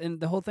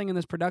 the whole thing in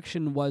this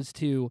production was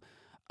to,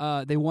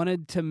 they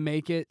wanted to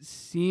make it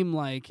seem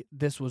like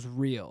this was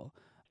real.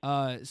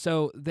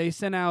 So they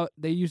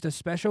used a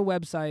special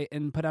website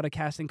and put out a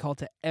casting call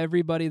to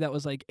everybody that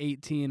was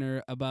 18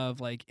 or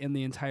above, in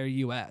the entire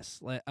U.S.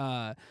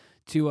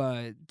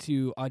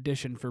 To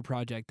audition for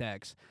Project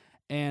X,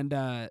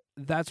 and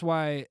that's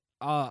why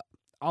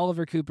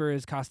Oliver Cooper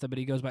is Costa, but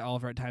he goes by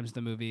Oliver at times in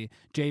the movie.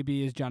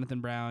 JB is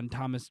Jonathan Brown.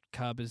 Thomas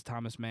Cubb is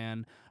Thomas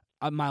Mann.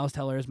 Miles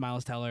Teller is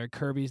Miles Teller.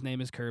 Kirby's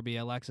name is Kirby.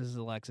 Alexis is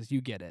Alexis. You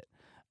get it.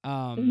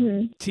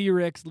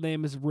 T-Rick's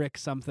name is Rick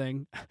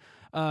something.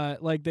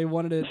 They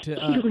wanted it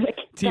to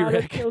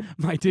T-Rick,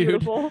 my dude,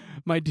 beautiful.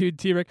 My dude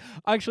T-Rick.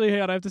 Actually,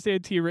 hang on, I have to say a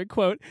T-Rick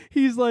quote.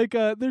 He's they're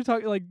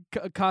talking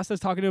Costa's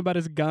talking to him about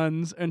his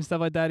guns and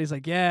stuff like that. He's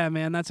like, yeah,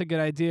 man, that's a good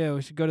idea.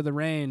 We should go to the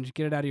range,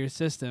 get it out of your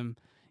system.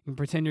 You can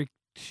pretend you're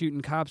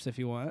shooting cops if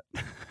you want.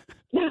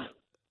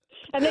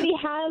 And then he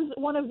has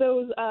one of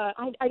those, I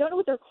don't know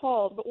what they're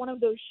called, but one of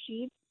those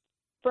sheets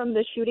from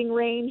the shooting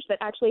range that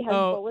actually has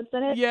bullets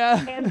in it.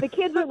 Yeah. And the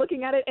kids are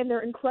looking at it and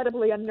they're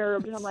incredibly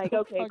unnerved. And I'm like,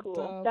 okay,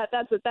 cool.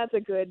 That's a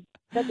good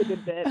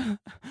bit.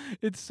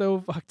 It's so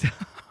fucked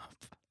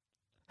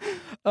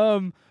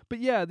up. But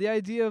yeah, the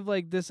idea of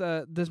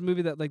this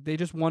movie that they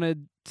just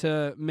wanted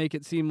to make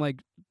it seem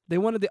like they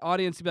wanted the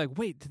audience to be like,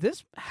 wait, did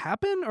this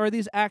happen, or are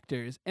these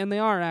actors? And they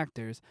are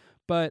actors,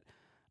 but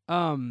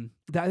I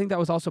think that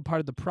was also part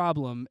of the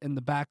problem in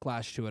the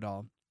backlash to it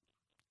all,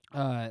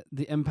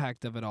 the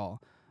impact of it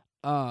all,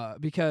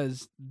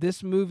 because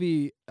this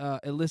movie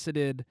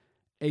elicited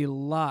a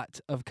lot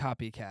of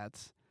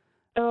copycats.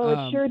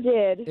 Oh, it sure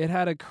did. It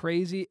had a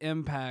crazy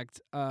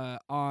impact a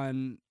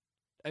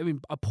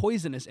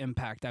poisonous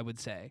impact, I would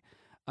say.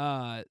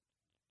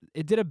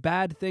 It did a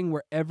bad thing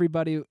where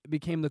everybody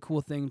became the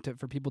cool thing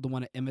for people to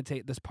want to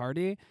imitate this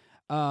party.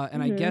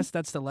 And I guess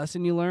that's the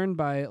lesson you learn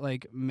by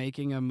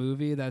making a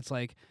movie that's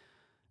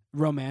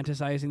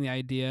romanticizing the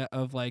idea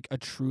of a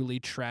truly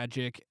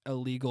tragic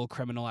illegal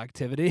criminal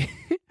activity,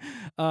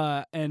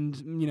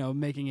 and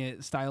making it,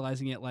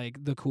 stylizing it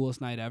the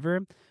coolest night ever,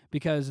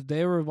 because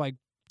they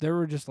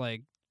were just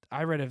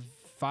I read of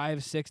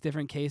 5-6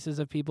 different cases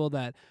of people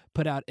that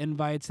put out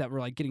invites that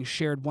were getting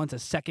shared once a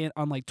second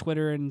on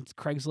Twitter and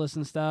Craigslist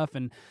and stuff,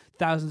 and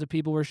thousands of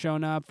people were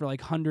showing up for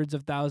hundreds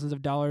of thousands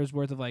of dollars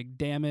worth of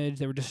damage.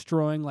 They were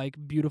destroying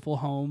beautiful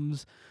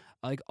homes,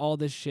 all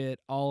this shit,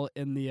 all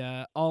in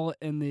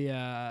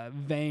the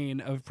vein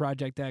of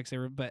Project X.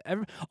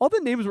 All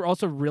the names were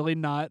also really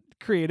not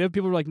creative.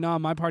 People were like, "Nah,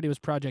 my party was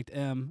Project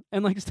M,"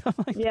 and stuff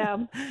like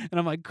that. And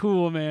I'm like,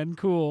 "Cool, man,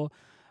 cool."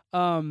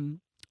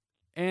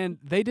 And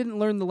they didn't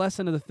learn the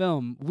lesson of the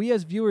film. We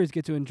as viewers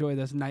get to enjoy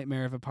this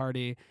nightmare of a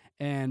party,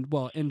 and,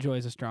 well, enjoy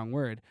is a strong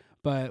word,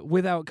 but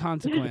without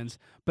consequence.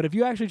 But if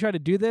you actually try to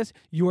do this,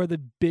 you are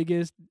the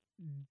biggest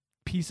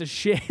piece of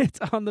shit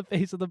on the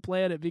face of the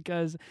planet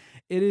because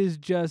it is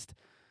just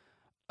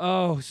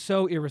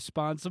so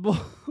irresponsible.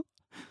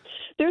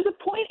 There's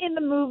a point in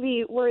the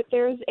movie where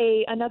there's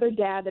another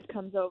dad that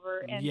comes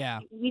over, and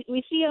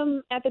we see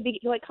him at the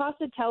beginning. Like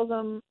Costa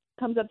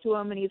comes up to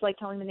him, and he's like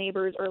telling the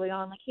neighbors early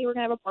on, like, "Hey, we're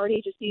gonna have a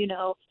party, just so you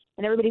know."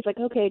 And everybody's like,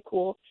 "Okay,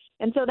 cool."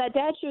 And so that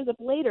dad shows up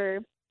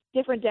later,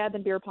 different dad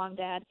than beer pong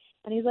dad,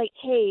 and he's like,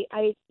 "Hey,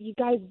 you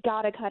guys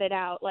gotta cut it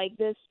out. Like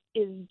this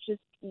is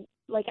just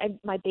like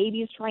my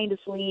baby's trying to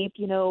sleep.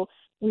 You know,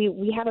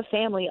 we have a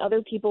family.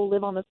 Other people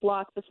live on this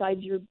block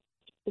besides your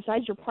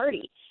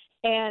party."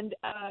 And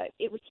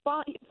the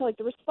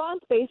response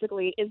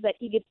basically is that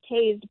he gets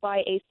tased by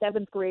a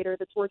 7th grader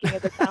that's working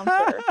as a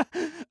counselor.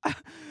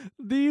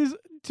 These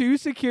 2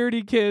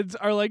 security kids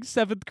are like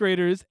 7th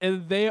graders,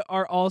 and they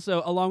are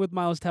also, along with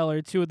Miles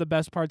Teller, 2 of the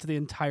best parts of the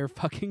entire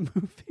fucking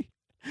movie.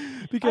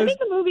 Because I think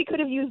the movie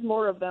could have used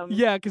more of them.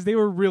 Yeah, because they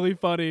were really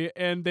funny,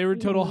 and they were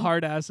total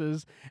hard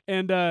asses.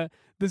 And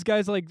this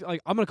guy's like,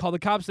 I'm going to call the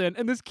cops in.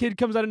 And this kid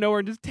comes out of nowhere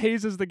and just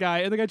tases the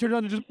guy. And the guy turns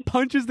around and just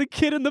punches the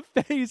kid in the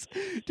face.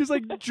 Just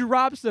like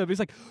drops him. He's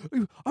like,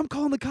 I'm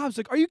calling the cops.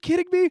 Like, are you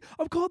kidding me?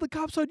 I'm calling the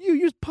cops on you.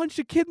 You just punched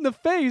a kid in the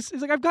face.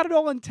 He's like, I've got it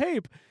all on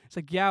tape. It's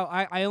like, yeah,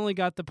 I only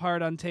got the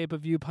part on tape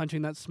of you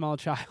punching that small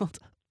child.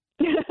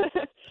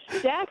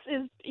 Dax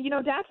is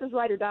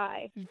ride or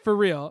die. For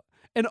real.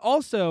 And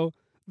also,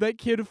 that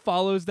kid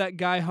follows that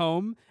guy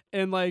home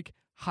and like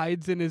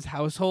hides in his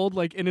household,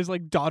 like in his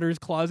like daughter's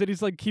closet.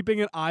 He's like keeping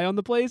an eye on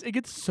the place. It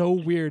gets so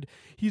weird.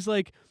 He's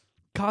like,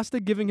 Costa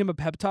giving him a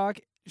pep talk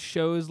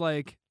shows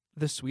like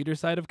the sweeter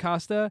side of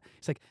Costa.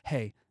 He's like,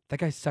 hey, that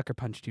guy sucker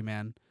punched you,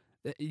 man.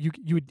 You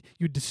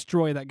would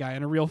destroy that guy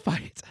in a real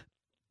fight.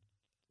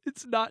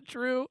 It's not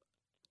true.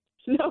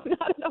 No,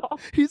 not at all.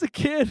 He's a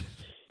kid.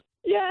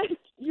 Yeah,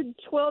 you're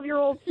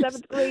 12-year-old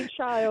 7th grade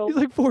child. He's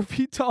like 4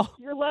 feet tall.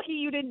 You're lucky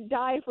you didn't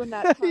die from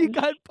that punch. He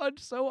got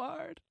punched so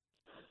hard.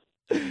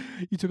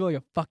 You took it like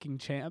a fucking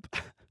champ.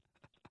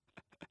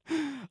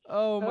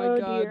 Oh my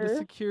god, dear. The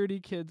security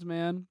kids,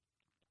 man.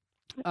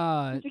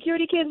 The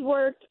security kids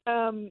worked.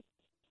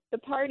 The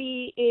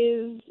party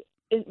is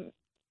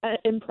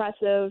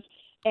impressive,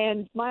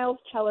 and Miles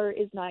Teller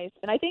is nice.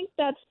 And I think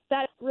that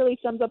really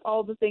sums up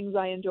all the things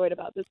I enjoyed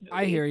about this movie.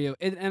 I hear you.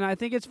 And I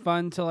think it's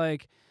fun to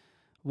like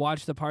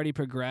watch the party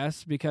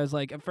progress because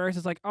like at first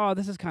it's like, oh,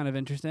 this is kind of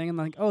interesting, and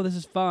like, oh, this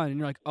is fun, and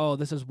you're like, oh,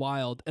 this is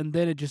wild, and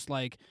then it just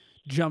like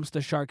jumps the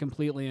shark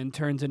completely and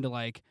turns into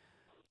like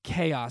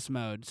chaos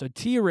mode. So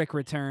T-Rick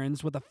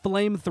returns with a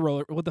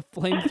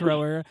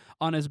flamethrower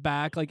on his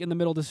back, like in the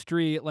middle of the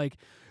street, like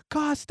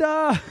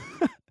Costa,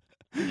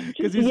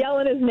 because he's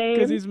yelling his name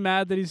because he's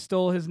mad that he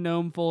stole his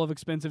gnome full of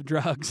expensive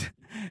drugs,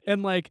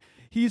 and like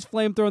he's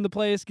flamethrowing the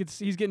place.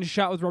 He's getting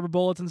shot with rubber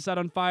bullets and set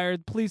on fire.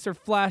 Police are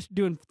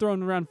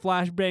throwing around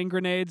flashbang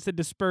grenades to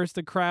disperse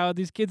the crowd.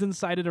 These kids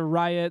incited a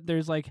riot.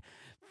 There's like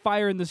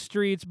fire in the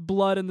streets,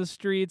 blood in the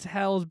streets,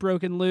 hell's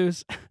broken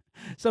loose.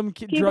 Some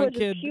drunk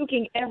kid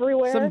puking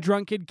everywhere. Some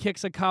drunk kid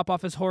kicks a cop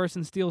off his horse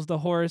and steals the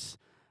horse.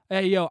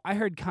 Hey, yo, I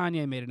heard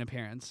Kanye made an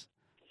appearance.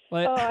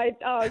 Like,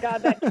 oh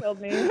god, that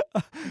killed me.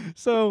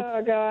 So,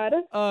 oh god.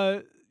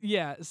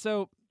 Yeah.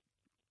 So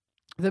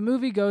the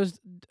movie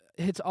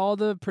hits all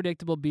the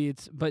predictable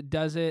beats, but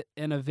does it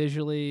in a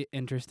visually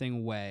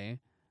interesting way.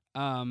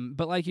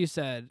 But like you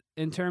said,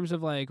 in terms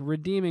of like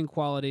redeeming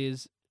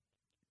qualities,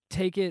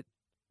 you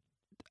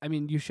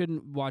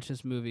shouldn't watch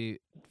this movie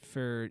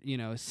for,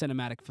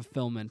 cinematic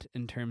fulfillment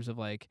in terms of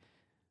like,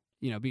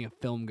 being a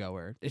film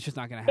goer. It's just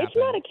not going to happen. It's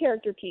not a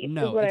character piece,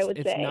 no, is what I would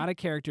say. It's not a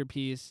character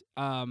piece.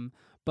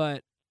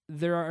 But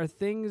there are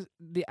things,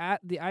 the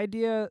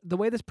idea, the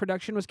way this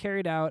production was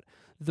carried out,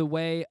 the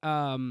way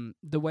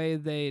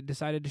they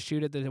decided to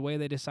shoot it, the way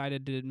they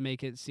decided to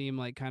make it seem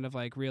like kind of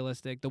like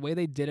realistic, the way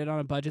they did it on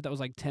a budget that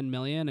was like $10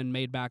 million and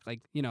made back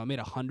like, made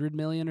 $100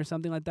 million or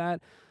something like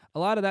that. A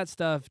lot of that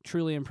stuff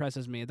truly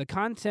impresses me. The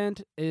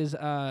content is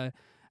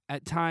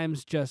at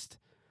times just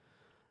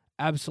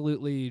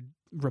absolutely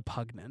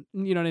repugnant.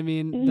 You know what I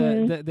mean?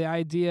 Mm-hmm. The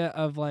idea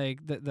of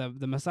like the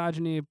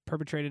misogyny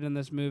perpetrated in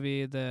this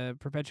movie, the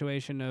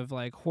perpetuation of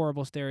like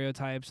horrible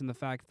stereotypes, and the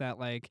fact that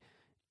like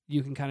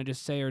you can kind of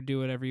just say or do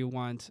whatever you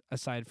want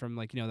aside from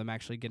like, them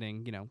actually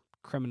getting,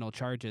 criminal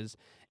charges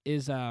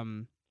is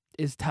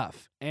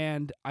tough,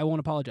 and I won't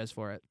apologize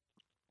for it.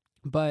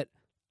 But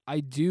I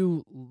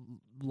do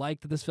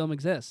like that this film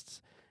exists,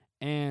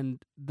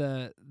 and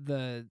the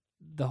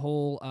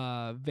whole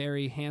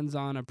very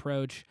hands-on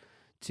approach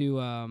to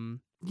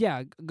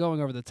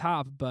going over the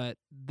top, but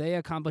they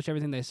accomplish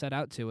everything they set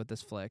out to with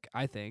this flick,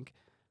 I think.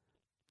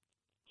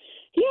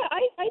 Yeah,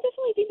 I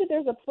definitely think that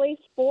there's a place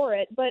for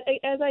it, but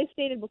as I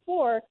stated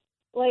before,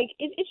 like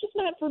it's just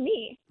not for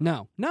me.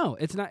 No,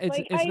 it's not.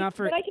 It's not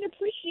for. But I can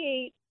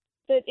appreciate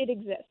that it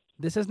exists.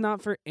 This is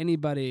not for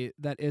anybody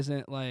that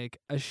isn't like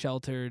a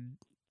sheltered,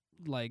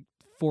 like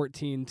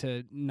 14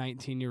 to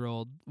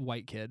 19-year-old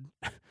white kid.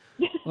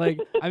 Like,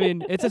 I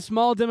mean, it's a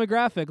small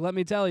demographic, let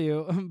me tell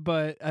you,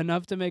 but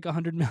enough to make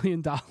 $100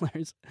 million.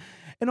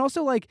 And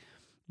also, like,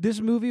 This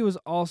movie was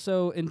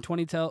also in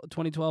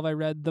 2012. I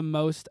read the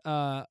most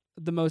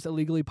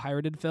illegally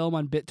pirated film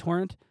on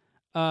BitTorrent.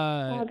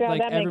 Oh God, Like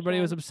that makes everybody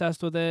was sense.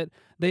 obsessed with it.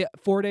 They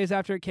 4 days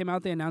after it came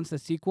out, they announced a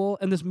sequel,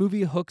 and this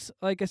movie hooks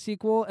like a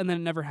sequel, and then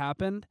it never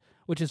happened,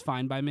 which is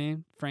fine by me,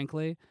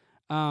 frankly.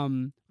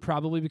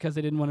 Probably because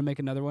they didn't want to make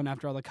another one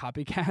after all the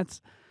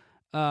copycats,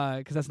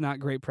 because that's not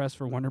great press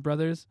for Warner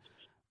Brothers.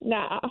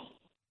 Nah.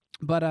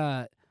 But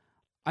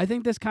I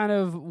think this kind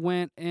of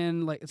went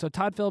in like so.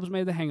 Todd Phillips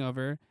made The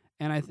Hangover,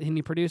 and and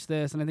he produced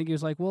this, and I think he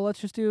was like, well, let's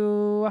just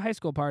do a high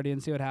school party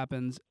and see what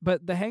happens.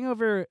 But The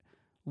Hangover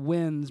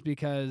wins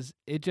because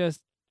it's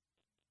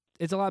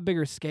a lot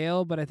bigger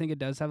scale, but I think it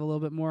does have a little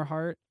bit more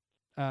heart.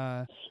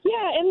 Yeah,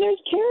 and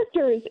there's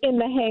characters in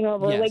The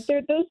Hangover. Yes.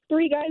 Like those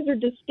three guys are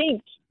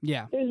distinct.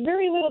 Yeah, There's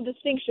very little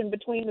distinction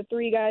between the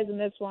three guys in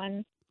this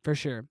one. for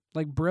sure.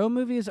 Like bro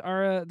movies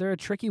they're a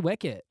tricky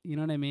wicket. You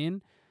know what I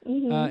mean?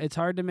 Mm-hmm. It's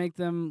hard to make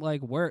them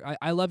like work.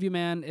 I Love You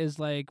Man is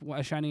like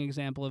a shining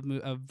example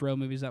of bro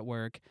movies that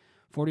work.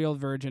 40-Year-Old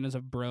Virgin is a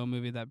bro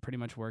movie that pretty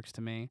much works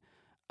to me.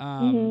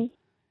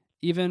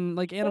 Even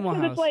like Animal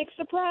House. It's like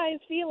surprise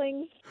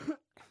feelings.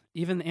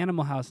 Even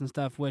Animal House and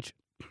stuff, which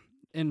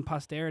in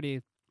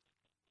posterity,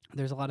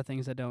 there's a lot of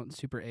things that don't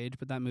super age,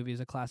 but that movie is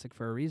a classic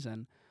for a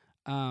reason.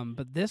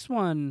 But this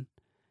one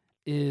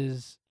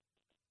is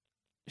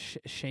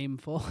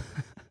shameful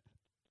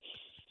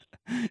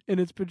in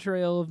its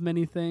portrayal of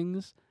many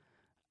things.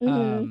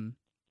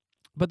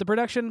 But the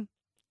production,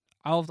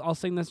 I'll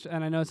sing this,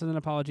 and I know it's an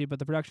apology, but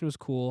the production was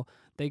cool.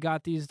 They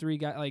got these three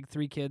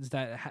kids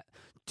that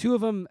two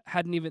of them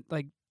hadn't even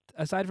like.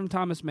 Aside from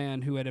Thomas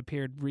Mann, who had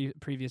appeared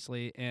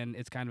previously, and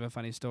it's kind of a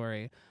funny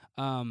story,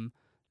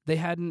 they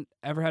hadn't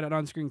ever had an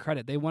on-screen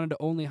credit. They wanted to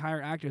only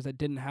hire actors that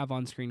didn't have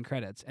on-screen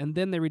credits, and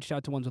then they reached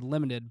out to ones with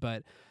limited.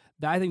 But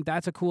I think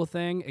that's a cool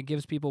thing. It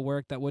gives people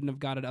work that wouldn't have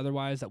got it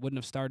otherwise, that wouldn't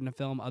have starred in a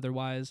film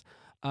otherwise.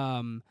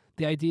 The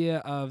idea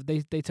of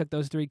they took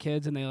those three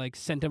kids and they like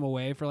sent them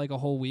away for like a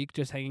whole week,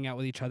 just hanging out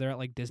with each other at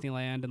like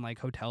Disneyland and like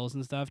hotels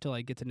and stuff to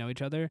like get to know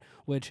each other,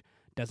 which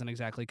doesn't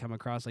exactly come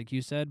across like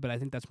you said, but I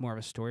think that's more of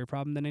a story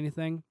problem than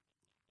anything.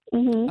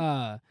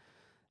 I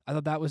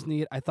thought that was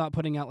neat. I thought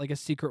putting out like a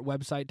secret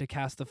website to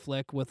cast the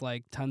flick with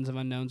like tons of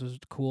unknowns was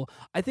cool.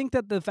 I think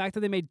that the fact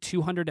that they made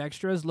 200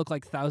 extras look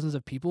like thousands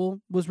of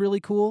people was really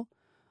cool.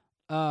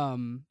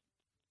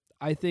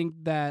 I think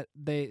that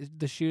they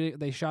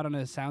shot on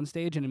a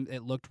soundstage and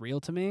it looked real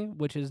to me,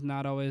 which is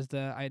not always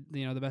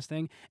the best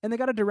thing. And they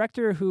got a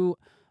director who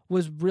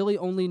was really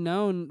only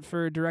known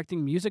for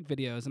directing music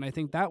videos, and I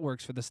think that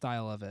works for the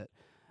style of it.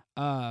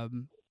 But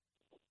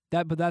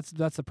that's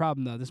the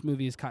problem though. This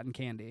movie is cotton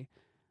candy.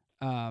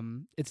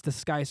 It's the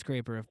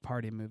skyscraper of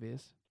party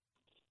movies.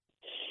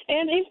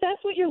 And if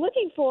that's what you're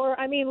looking for,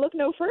 I mean, look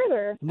no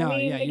further. No, I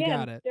mean, yeah, you again,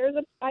 got it. there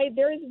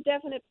is a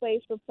definite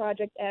place for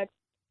Project X.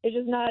 It's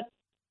just not.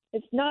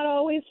 It's not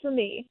always for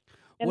me,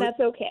 and that's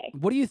okay.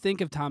 What do you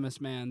think of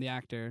Thomas Mann, the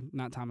actor,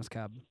 not Thomas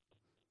Cub?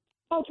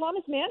 Oh,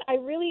 Thomas Mann, I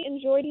really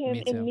enjoyed him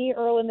Me too. in Me,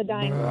 Earl, and the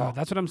Dying Girl.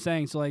 That's what I'm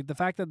saying. So like the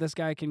fact that this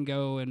guy can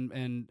go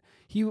and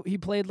he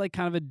played like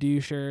kind of a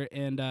doucher,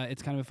 and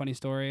it's kind of a funny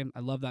story. I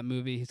love that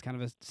movie. He's kind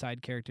of a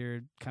side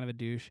character, kind of a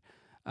douche.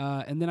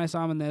 And then I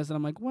saw him in this, and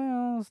I'm like,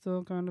 well,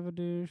 still kind of a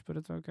douche, but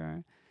it's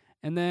okay.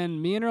 And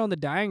then Me and Earl and the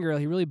Dying Girl,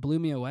 he really blew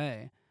me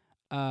away.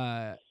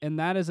 And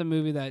that is a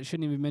movie that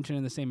shouldn't even be mentioned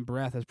in the same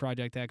breath as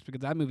Project X,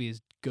 because that movie is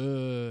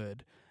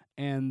good.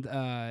 And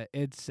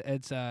it's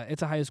a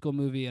high school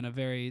movie in a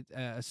very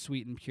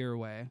sweet and pure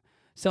way,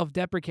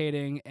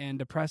 self-deprecating and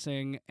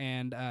depressing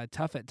and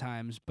tough at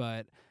times,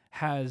 but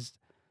has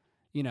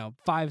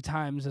 5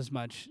 times as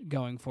much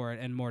going for it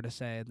and more to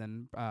say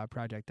than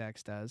Project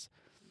X does.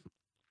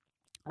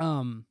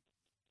 There's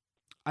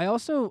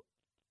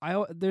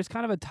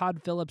kind of a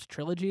Todd Phillips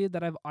trilogy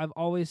that I've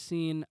always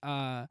seen.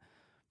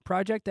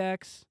 Project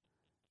X,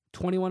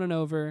 21 and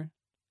Over,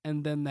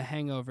 and then The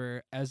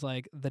Hangover as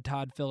like the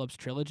Todd Phillips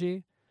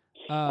trilogy.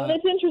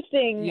 That's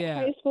interesting. Yeah.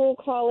 High school,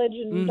 college,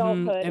 and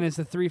adulthood. And it's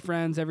the 3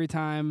 friends every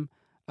time.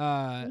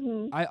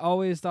 I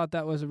always thought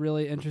that was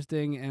really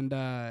interesting, and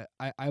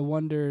I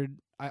wondered.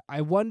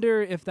 I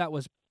wonder if that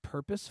was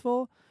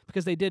purposeful,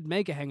 because they did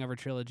make a Hangover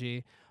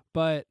trilogy,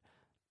 but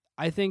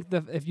I think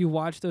if you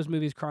watch those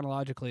movies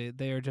chronologically,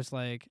 they are just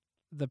like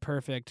the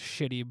perfect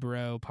shitty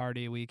bro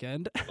party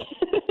weekend.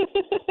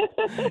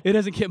 It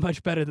doesn't get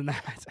much better than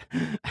that.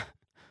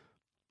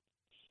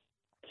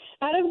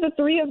 Out of the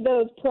 3 of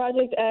those,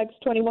 Project X,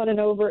 21 and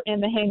Over,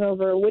 and The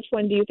Hangover, which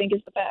one do you think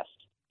is the best?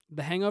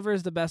 The Hangover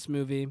is the best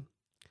movie.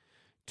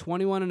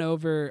 21 and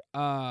Over,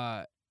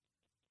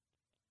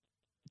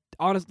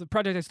 honestly,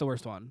 Project X is the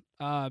worst one.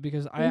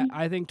 Because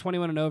I think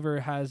 21 and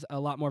Over has a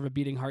lot more of a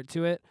beating heart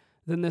to it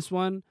than this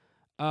one.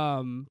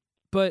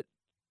 But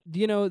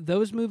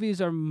those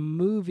movies are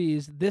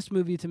movies. This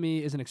movie to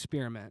me is an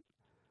experiment.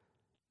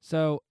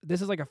 So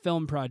this is like a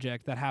film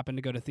project that happened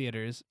to go to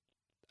theaters,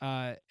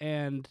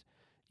 and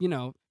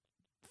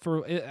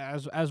for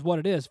as what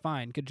it is,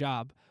 fine, good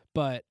job.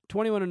 But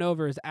 21 and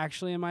Over is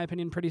actually, in my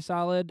opinion, pretty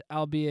solid,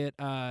 albeit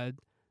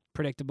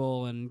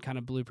predictable and kind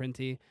of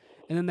blueprinty.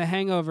 And then The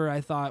Hangover,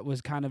 I thought,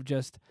 was kind of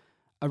just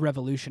a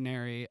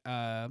revolutionary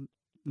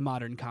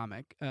modern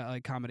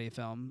comedy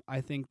film.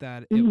 I think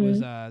that it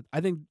was. I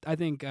think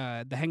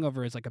The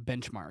Hangover is like a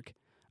benchmark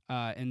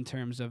in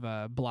terms of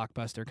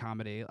blockbuster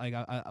comedy. Like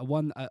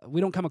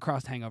we don't come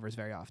across hangovers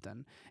very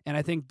often, and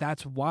I think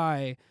that's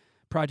why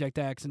Project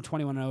X and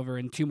 21 Over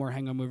and two more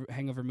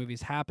hangover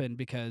movies happened,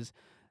 because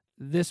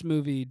this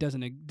movie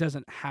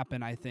doesn't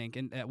happen, I think,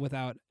 and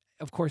without,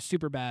 of course,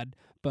 Superbad,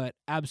 but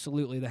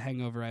absolutely The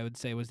Hangover, I would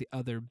say, was the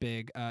other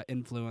big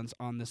influence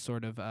on this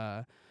sort of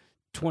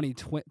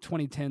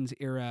 2010s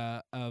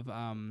era of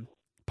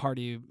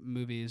party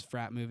movies,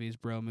 frat movies,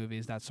 bro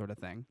movies, that sort of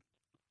thing.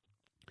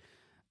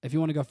 If you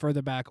want to go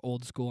further back,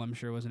 Old School, I'm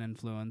sure, was an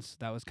influence.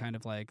 That was kind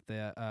of like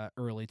the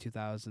early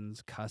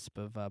 2000s cusp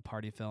of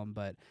party film.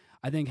 But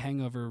I think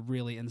Hangover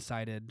really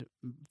incited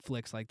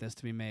flicks like this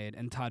to be made,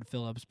 and Todd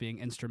Phillips being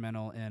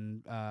instrumental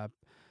in.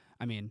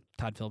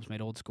 Todd Phillips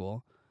made Old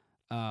School,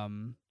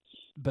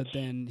 but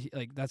then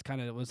that's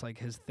kind of was like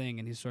his thing,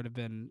 and he's sort of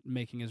been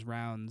making his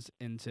rounds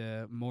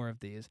into more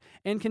of these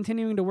and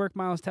continuing to work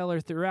Miles Teller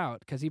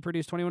throughout, because he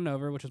produced 21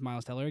 Over, which was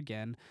Miles Teller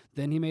again.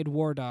 Then he made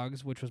War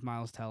Dogs, which was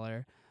Miles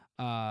Teller.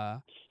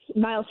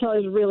 Miles Teller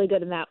is really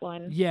good in that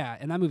one. Yeah,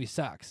 and that movie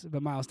sucks,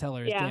 but Miles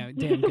Teller is damn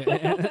good,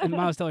 and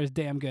Miles Teller is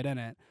damn good in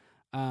it.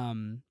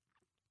 And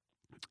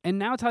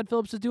now Todd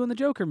Phillips is doing the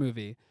Joker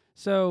movie.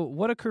 So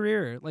what a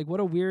career! What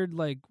a weird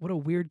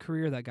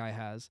career that guy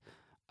has.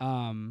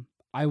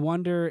 I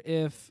wonder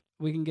if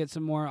we can get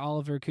some more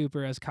Oliver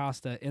Cooper as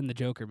Costa in the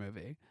Joker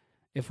movie,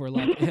 if we're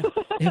lucky.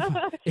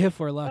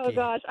 if we're lucky. Oh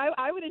gosh,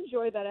 I would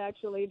enjoy that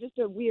actually. Just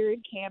a weird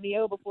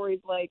cameo before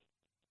he's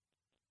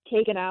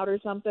taken out or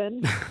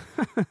something,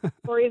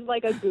 or he's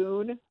like a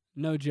goon.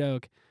 No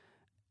joke.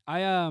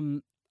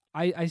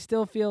 I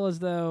still feel as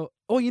though.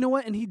 Oh, you know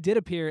what? And he did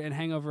appear in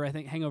Hangover. I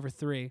think Hangover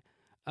 3.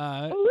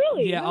 Oh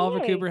really? Yeah, no Oliver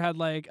way. Cooper had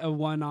a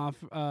one-off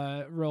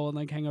role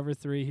in Hangover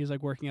 3. He's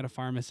working at a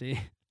pharmacy.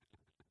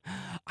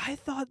 I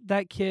thought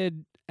that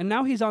kid, and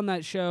now he's on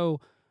that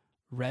show,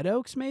 Red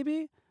Oaks.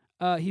 Maybe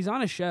he's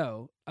on a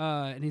show.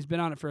 And he's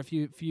been on it for a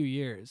few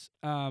years.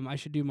 I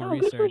should do more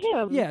research. Good for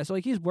him. Yeah, so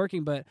he's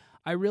working, but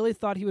I really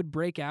thought he would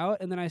break out,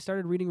 and then I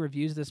started reading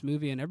reviews of this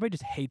movie, and everybody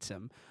just hates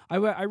him. I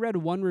read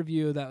one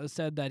review that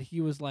said that he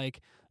was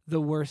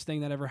the worst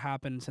thing that ever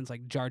happened since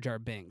Jar Jar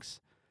Binks.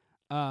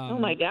 Oh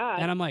my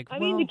god! And I'm like, I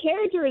mean, the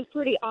character is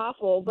pretty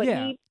awful, but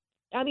yeah.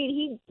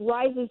 he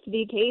rises to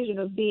the occasion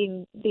of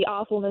being the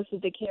awfulness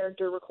that the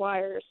character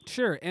requires.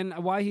 Sure, and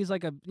why he's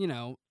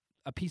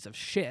a piece of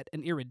shit,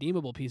 an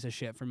irredeemable piece of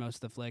shit for most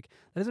of the flick.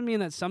 That doesn't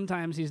mean that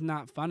sometimes he's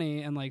not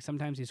funny and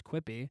sometimes he's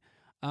quippy.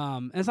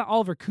 And it's not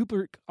Oliver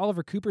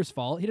Cooper's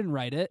fault. He didn't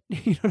write it.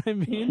 You know what I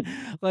mean?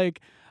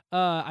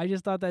 I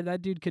just thought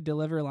that dude could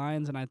deliver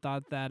lines, and I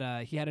thought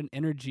that he had an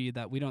energy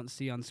that we don't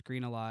see on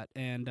screen a lot.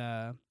 And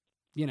I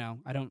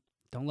don't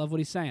love what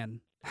he's saying.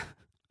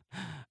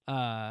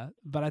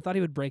 But I thought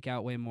he would break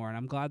out way more, and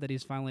I'm glad that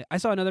he's finally. I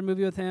saw another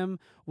movie with him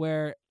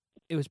where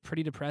it was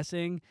pretty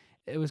depressing.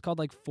 It was called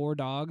 4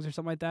 Dogs or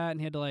something like that, and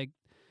he had to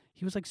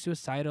he was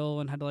suicidal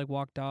and had to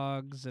walk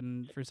dogs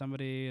and for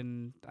somebody,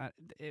 and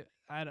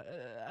I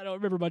don't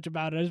remember much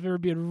about it. I just remember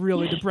being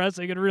really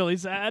depressing and really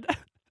sad.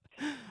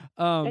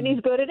 And he's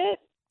good at it?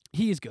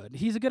 He's good.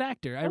 He's a good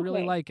actor. I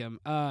really like him.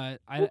 Well,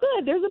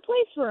 good. There's a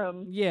place for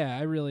him. Yeah,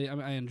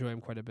 I enjoy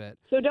him quite a bit.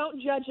 So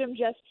don't judge him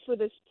just for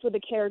the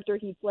character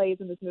he plays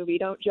in this movie.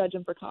 Don't judge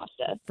him for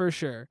Costa. For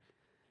sure.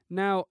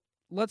 Now,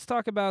 let's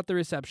talk about the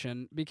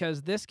reception,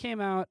 because this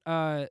came out.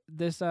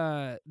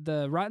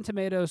 The Rotten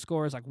Tomatoes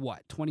score is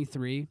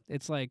 23.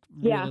 It's really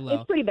low.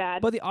 It's pretty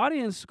bad. But the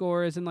audience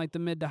score is in the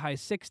mid to high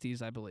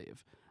 60s, I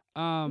believe.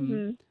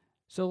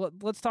 So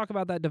let's talk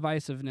about that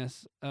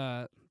divisiveness.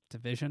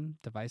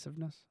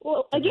 Divisiveness.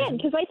 Well, again,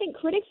 because I think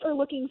critics are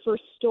looking for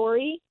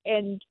story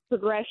and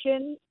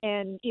progression,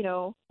 and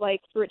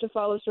for it to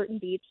follow certain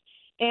beats.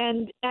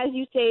 And as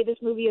you say, this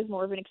movie is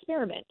more of an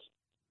experiment.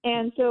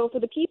 And so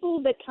for the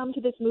people that come to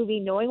this movie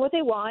knowing what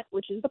they want,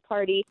 which is the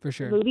party, for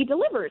sure, the movie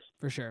delivers.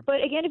 For sure.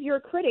 But again, if you're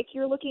a critic,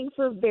 you're looking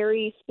for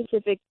very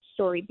specific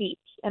story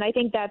beats. And I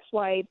think that's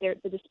why the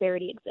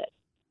disparity exists.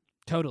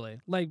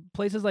 Totally.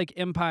 Places like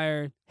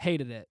Empire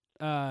hated it.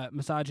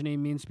 Misogyny,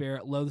 mean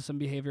spirit, loathsome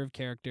behavior of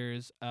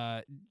characters,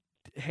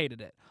 hated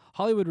it.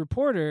 Hollywood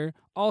Reporter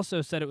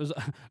also said it was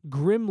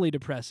grimly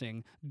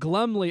depressing,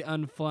 glumly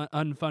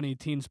unfunny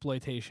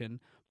teensploitation,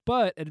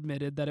 but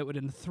admitted that it would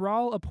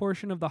enthrall a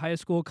portion of the high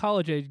school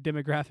college age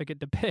demographic it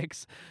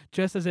depicts,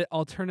 just as it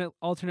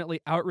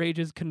alternately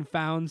outrages,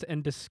 confounds,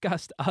 and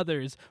disgusts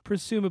others,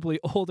 presumably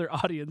older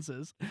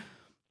audiences.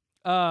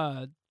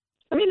 I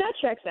mean, that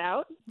checks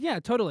out. Yeah,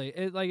 totally.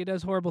 It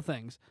does horrible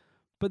things.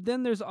 But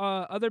then there's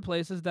other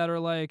places that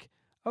are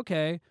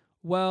okay,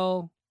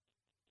 well,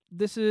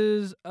 this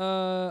is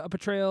a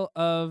portrayal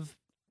of,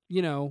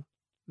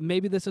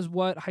 maybe this is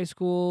what high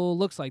school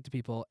looks like to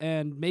people,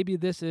 and maybe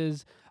this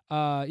is,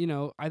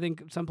 I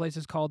think some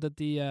places called it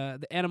the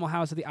Animal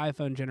House of the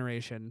iPhone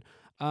generation,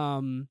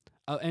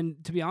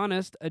 And to be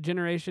honest, a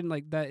generation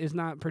like that is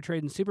not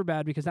portrayed in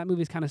Superbad because that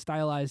movie's kind of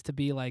stylized to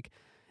be like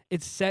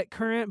it's set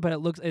current, but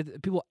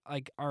people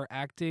like are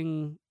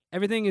acting.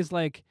 Everything is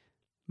like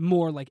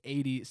more like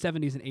 80s,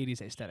 70s and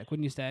 80s aesthetic,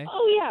 wouldn't you say?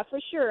 Oh yeah, for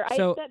sure.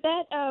 So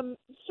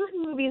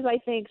Certain movies, I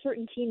think,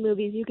 certain teen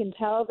movies, you can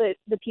tell that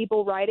the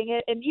people writing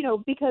it, and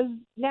because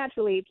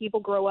naturally people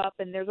grow up,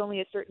 and there's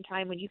only a certain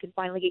time when you can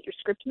finally get your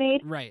script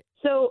made. right.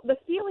 So the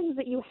feelings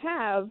that you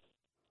have,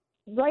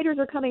 writers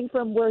are coming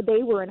from where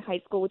they were in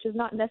high school, which is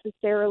not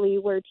necessarily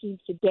where teens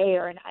today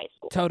are in high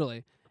school.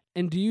 Totally.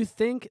 And do you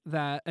think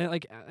that,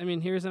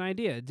 here's an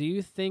idea. Do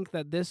you think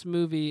that this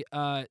movie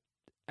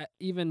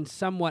even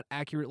somewhat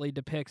accurately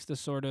depicts the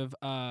sort of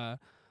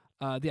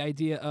the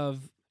idea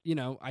of,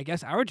 I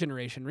guess our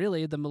generation,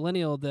 really, the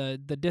millennial, the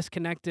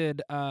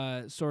disconnected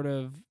sort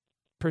of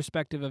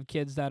perspective of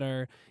kids that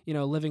are,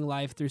 living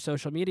life through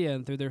social media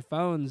and through their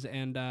phones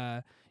and,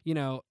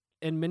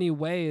 in many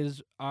ways,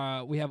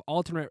 we have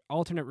alternate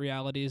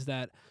realities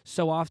that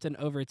so often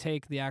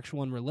overtake the actual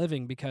one we're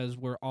living because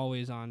we're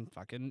always on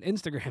fucking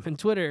Instagram and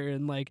Twitter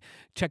and like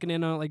checking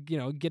in on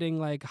getting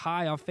like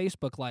high off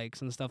Facebook likes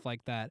and stuff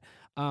like that.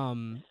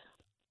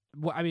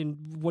 What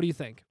do you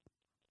think?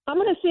 I'm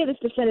going to say this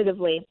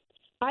definitively.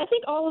 I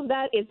think all of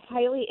that is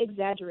highly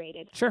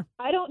exaggerated. Sure.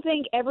 I don't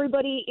think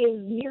everybody is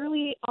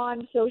nearly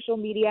on social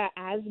media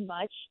as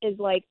much as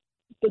like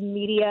the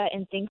media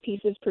and think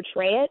pieces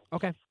portray it.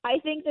 Okay. I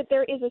think that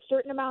there is a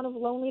certain amount of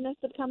loneliness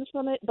that comes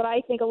from it, but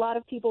I think a lot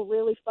of people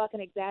really fucking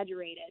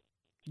exaggerate it.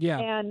 Yeah.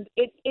 And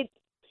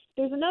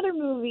there's another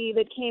movie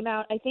that came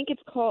out, I think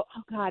it's called,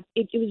 oh God,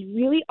 it was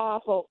really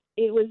awful.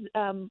 It was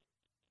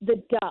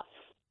The Duff.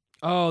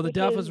 Oh, The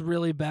Duff was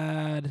really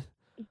bad.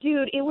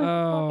 Dude, it was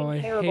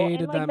fucking terrible. I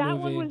hated and like that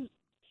one movie. was,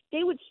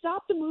 they would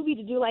stop the movie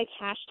to do like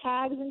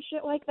hashtags and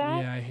shit like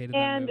that. Yeah, I hated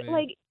and that movie.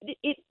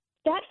 Like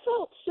that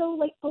felt so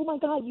like, oh my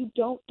God, you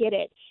don't get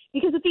it.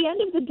 Because at the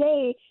end of the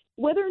day,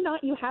 whether or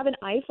not you have an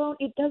iPhone,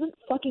 it doesn't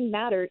fucking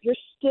matter. You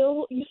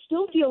still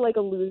feel like a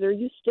loser.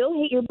 You still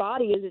hate your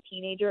body as a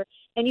teenager,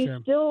 and you Sure.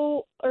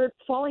 still are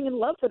falling in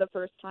love for the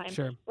first time.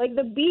 Sure. Like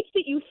the beats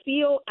that you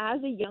feel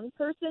as a young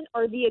person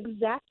are the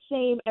exact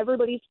same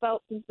everybody's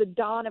felt since the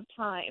dawn of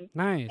time.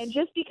 Nice. And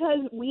just because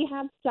we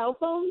have cell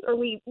phones, or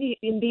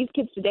and these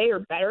kids today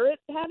are better at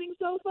having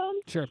cell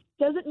phones, Sure.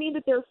 doesn't mean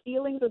that their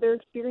feelings or their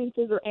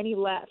experiences are any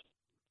less.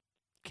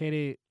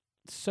 Katie,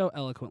 so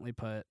eloquently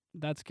put.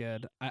 That's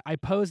good. I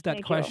posed that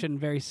Thank question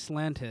very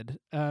slanted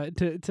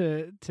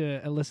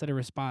to elicit a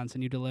response,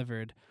 and you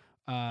delivered.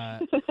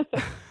 But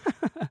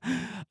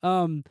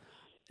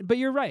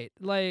you're right.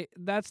 Like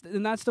that's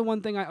the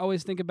one thing I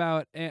always think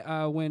about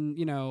when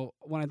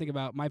I think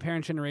about my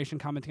parents' generation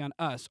commenting on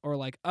us, or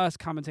like us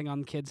commenting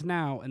on kids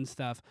now and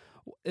stuff.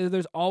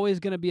 There's always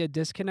going to be a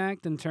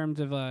disconnect in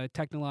terms of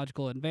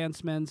technological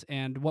advancements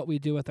and what we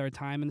do with our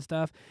time and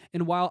stuff.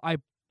 And while I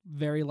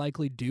very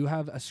likely do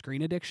have a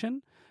screen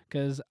addiction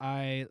because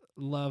I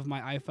love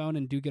my iPhone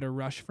and do get a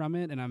rush from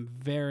it, and I'm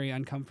very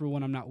uncomfortable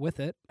when I'm not with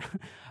it.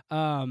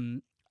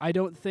 I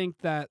don't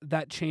think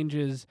that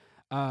changes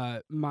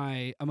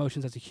my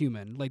emotions as a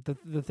human. Like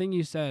the thing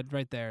you said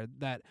right there,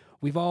 that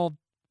we've all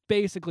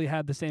basically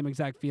had the same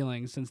exact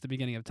feelings since the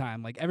beginning of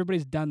time. Like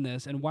everybody's done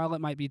this, and while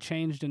it might be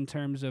changed in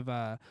terms of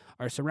our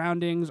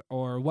surroundings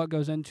or what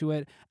goes into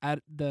it,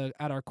 at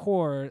our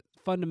core,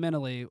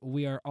 fundamentally,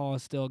 we are all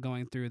still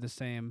going through the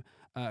same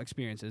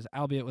experiences,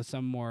 albeit with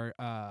some more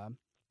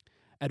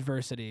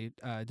adversity,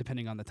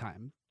 depending on the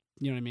time.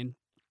 You know what I mean?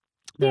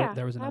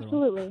 There was another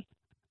absolutely.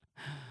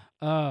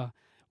 one.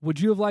 Would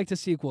you have liked a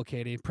sequel,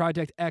 Katie?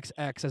 Project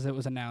XX, as it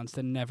was announced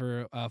and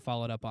never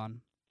followed up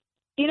on.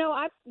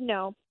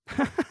 No.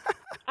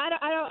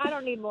 I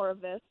don't need more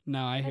of this.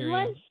 No, I hear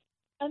you.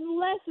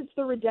 Unless it's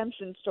the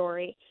redemption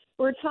story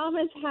where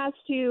Thomas has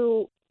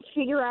to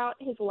figure out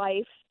his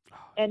life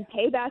and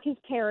pay back his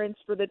parents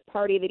for the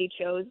party that he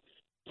chose,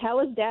 tell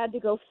his dad to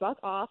go fuck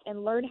off,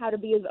 and learn how to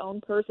be his own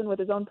person with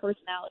his own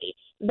personality.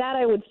 That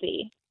I would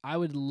see. I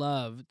would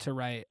love to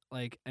write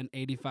like an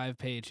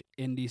 85-page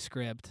indie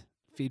script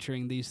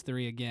featuring these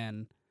three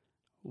again,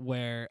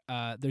 where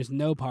there's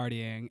no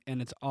partying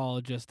and it's all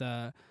just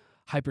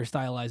hyper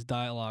stylized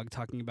dialogue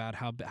talking about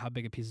how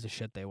big a piece of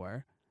shit they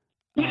were.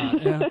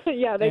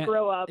 Yeah, they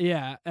grow up.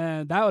 Yeah,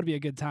 and that would be a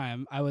good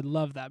time. I would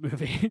love that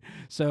movie.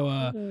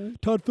 So,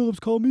 Todd Phillips,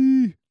 call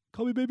me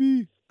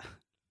baby.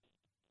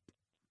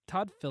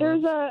 Todd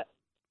Phillips.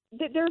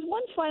 There's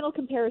one final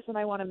comparison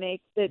I want to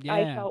make that Yeah.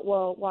 I felt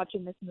while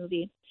watching this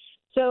movie.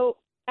 So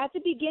at the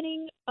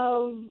beginning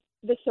of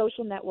The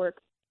Social Network,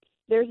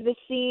 there's this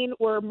scene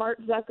where Mark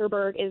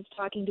Zuckerberg is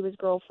talking to his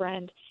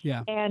girlfriend,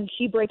 Yeah. and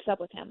she breaks up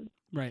with him.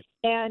 Right.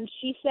 And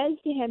she says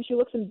to him, she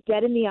looks him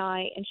dead in the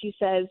eye, and she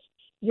says,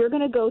 "You're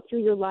going to go through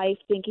your life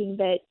thinking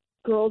that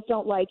girls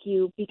don't like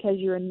you because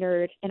you're a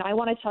nerd. And I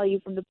want to tell you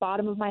from the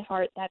bottom of my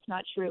heart, that's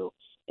not true.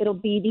 It'll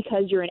be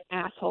because you're an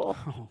asshole."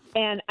 Oh,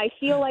 And I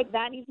feel like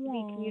that needs to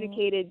be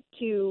communicated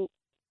to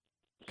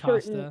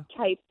certain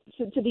types,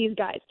 to these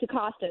guys, to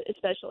Costa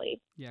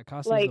especially. Yeah,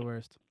 Costa's the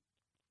worst.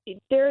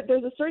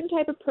 There's a certain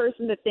type of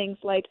person that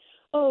thinks like,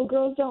 oh,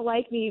 girls don't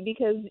like me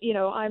because,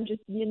 I'm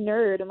just a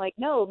nerd. I'm like,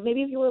 no,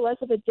 maybe if you were less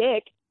of a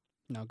dick,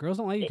 No, girls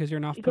don't like you because you're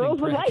an off-putting girls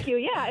would prick. like you.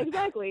 Yeah,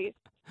 exactly.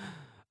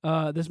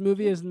 This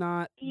movie is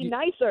not. Be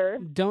nicer.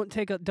 Don't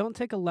take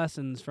a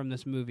lessons from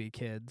this movie,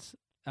 kids.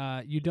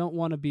 You don't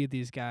want to be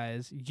these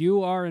guys.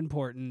 You are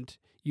important.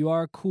 You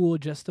are cool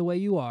just the way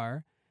you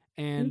are,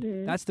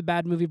 and that's the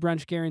bad movie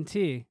brunch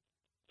guarantee.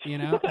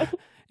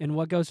 And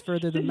what goes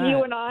further than that?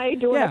 You and I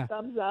doing a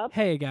thumbs up.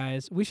 Hey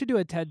guys, we should do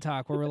a TED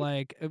Talk where we're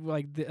like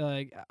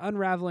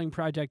unraveling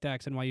Project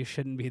X and why you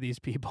shouldn't be these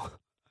people.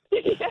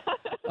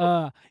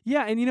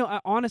 Yeah,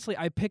 and honestly,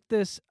 I picked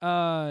this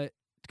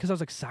because I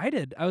was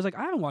excited. I was like,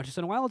 I haven't watched this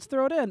in a while. Let's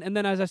throw it in. And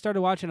then as I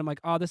started watching, I'm like,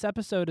 oh, this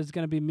episode is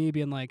gonna be me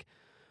being like,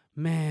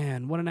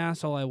 man, what an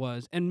asshole I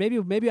was. And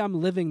maybe I'm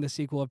living the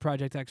sequel of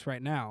Project X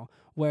right now,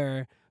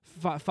 where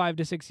 5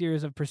 to 6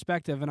 years of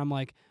perspective, and I'm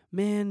like,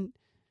 man,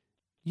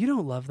 you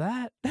don't love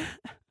that.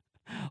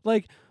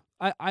 Like,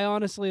 I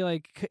honestly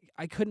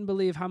I couldn't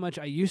believe how much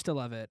I used to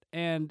love it,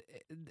 and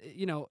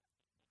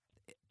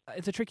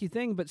it's a tricky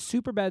thing, but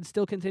Superbad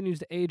still continues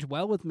to age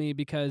well with me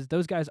because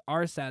those guys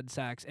are sad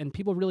sacks, and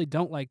people really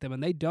don't like them,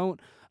 and they don't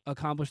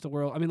accomplish the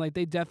world. I mean, like,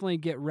 they definitely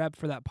get rep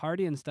for that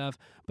party and stuff,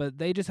 but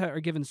they just are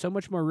given so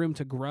much more room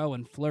to grow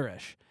and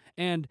flourish.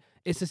 And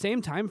it's the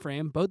same time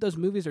frame. Both those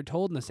movies are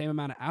told in the same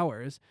amount of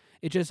hours.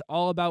 It's just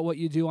all about what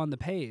you do on the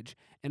page.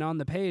 And on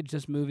the page,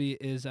 this movie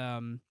is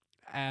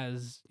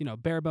as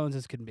bare bones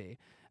as can be.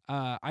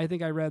 I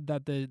think I read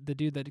that the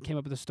dude that came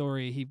up with the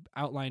story, he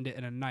outlined it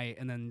in a night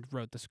and then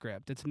wrote the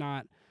script. It's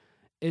not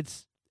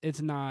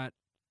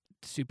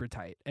super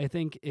tight. I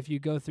think if you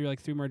go through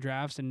 3 more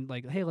drafts and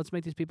hey, let's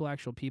make these people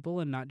actual people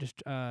and not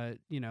just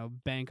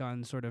bank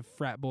on sort of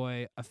frat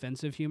boy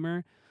offensive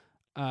humor,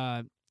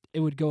 it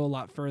would go a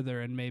lot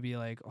further and maybe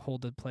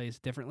hold the place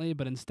differently.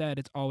 But instead,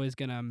 it's always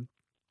gonna.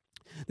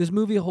 This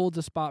movie holds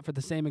a spot for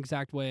the same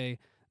exact way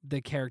the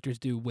characters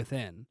do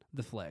within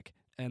the flick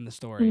and the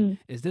story.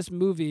 Is this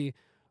movie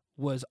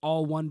was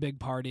all one big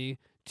party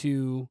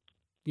to,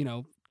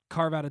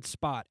 carve out its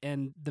spot.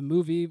 And the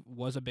movie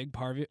was a big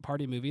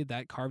party movie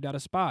that carved out a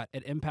spot.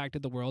 It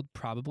impacted the world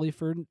probably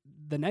for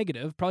the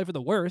negative, probably for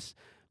the worse,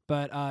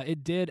 but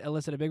it did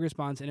elicit a big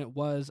response, and it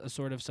was a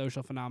sort of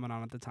social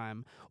phenomenon at the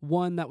time.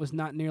 One that was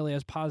not nearly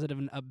as positive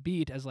and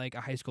upbeat as a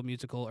High School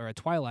Musical or a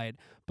Twilight,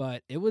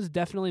 but it was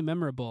definitely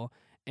memorable.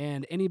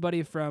 And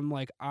anybody from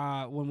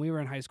when we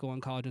were in high school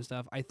and college and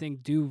stuff, I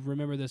think do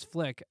remember this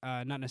flick,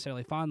 not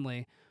necessarily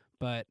fondly,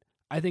 but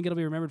I think it'll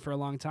be remembered for a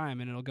long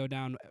time, and it'll go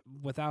down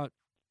without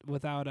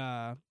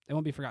it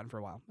won't be forgotten for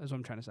a while, is what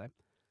I'm trying to say.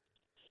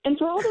 And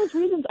for all those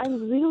reasons,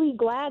 I'm really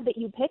glad that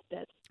you picked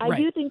it. I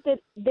do think that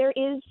there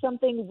is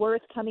something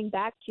worth coming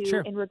back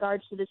to in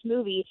regards to this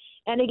movie.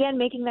 And again,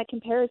 making that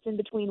comparison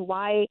between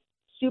why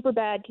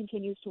Superbad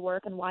continues to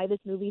work and why this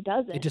movie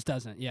doesn't. It just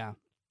doesn't, yeah.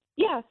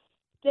 Yeah.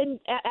 Then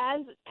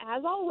as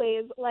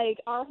always,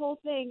 our whole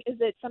thing is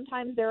that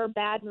sometimes there are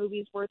bad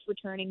movies worth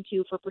returning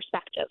to for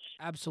perspective.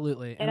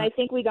 Absolutely. And I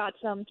think we got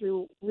some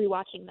through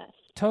rewatching this.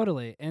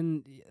 Totally.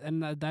 And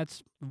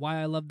that's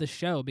why I love the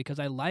show, because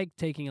I like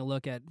taking a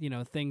look at,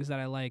 things that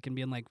I like and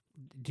being like,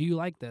 do you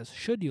like this?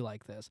 Should you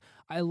like this?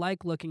 I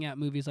like looking at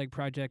movies like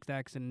Project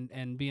X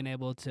and being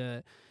able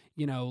to,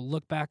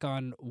 look back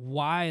on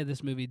why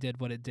this movie did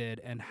what it did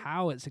and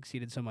how it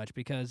succeeded so much,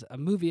 because a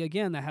movie,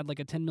 again, that had a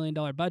 $10 million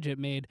budget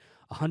made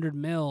 $100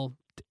 million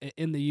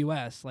in the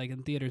U.S.,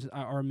 in theaters,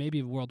 or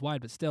maybe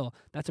worldwide, but still,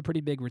 that's a pretty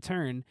big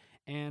return,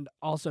 and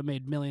also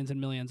made millions and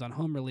millions on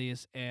home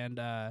release, and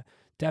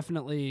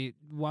definitely,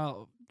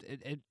 while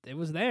it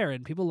was there,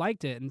 and people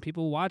liked it, and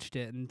people watched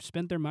it, and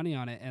spent their money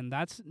on it, and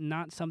that's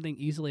not something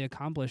easily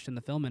accomplished in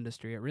the film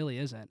industry. It really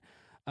isn't.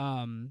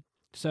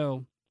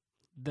 So...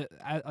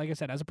 like I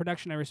said, as a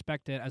production, I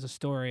respect it. As a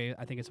story,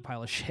 I think it's a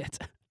pile of shit.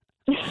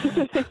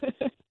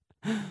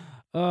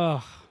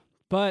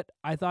 But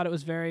I thought it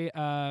was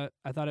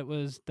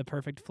the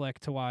perfect flick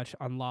to watch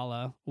on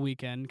Lala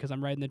weekend, because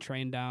I'm riding the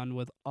train down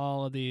with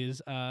all of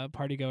these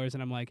partygoers,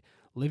 and I'm like,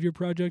 live your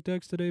Project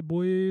X today,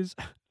 boys.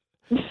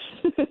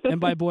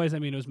 And by boys, I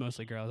mean it was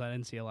mostly girls. I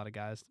didn't see a lot of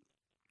guys.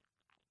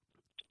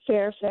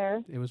 Fair.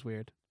 It was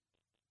weird.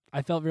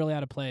 I felt really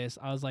out of place.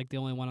 I was the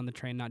only one on the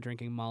train not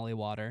drinking Molly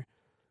water.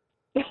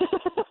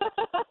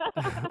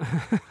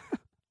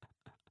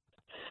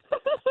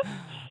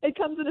 It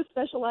comes in a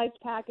specialized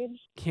package.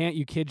 Can't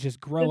you kids just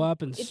grow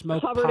up and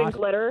smoke pot? It's covered in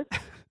glitter.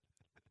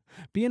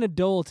 Be an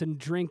adult and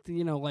drink,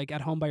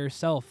 at home by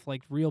yourself,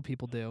 like real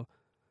people do.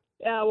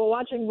 Yeah, well,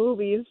 watching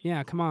movies.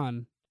 Yeah, come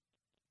on.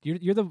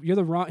 You're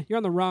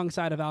on the wrong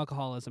side of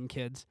alcoholism,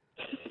 kids.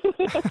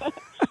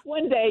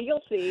 One day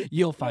you'll see.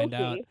 You'll find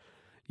out. See.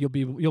 You'll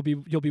be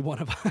one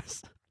of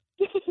us.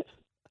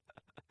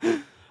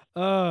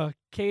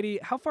 Katie,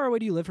 how far away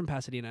do you live from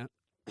Pasadena?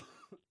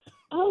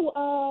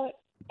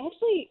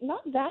 Actually,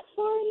 not that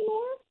far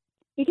anymore,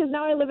 because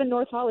now I live in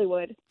North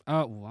Hollywood.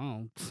 Oh,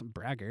 wow.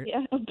 Braggart.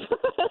 Yeah.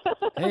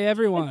 Hey,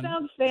 everyone. It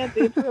sounds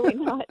fancy. It's really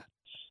not.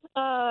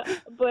 Yeah,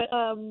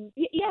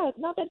 it's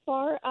not that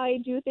far. I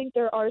do think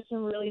there are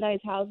some really nice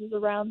houses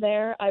around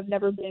there. I've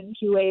never been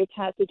to a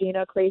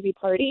Pasadena crazy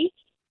party,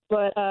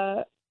 but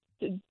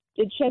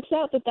it checks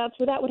out that that's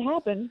where that would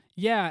happen.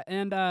 Yeah,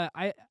 and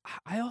I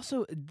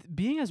also,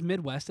 being as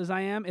Midwest as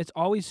I am, it's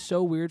always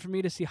so weird for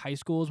me to see high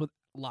schools with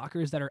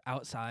lockers that are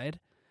outside.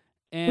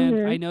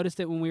 And I Mhm. noticed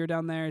it when we were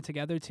down there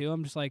together too.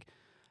 I'm just like,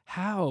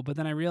 how? But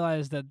then I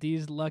realized that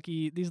these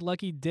lucky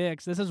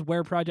dicks, this is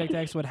where Project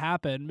X would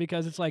happen,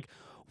 because it's like,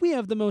 we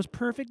have the most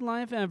perfect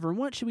life ever.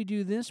 What should we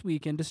do this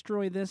weekend?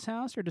 Destroy this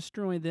house or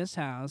destroy this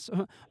house?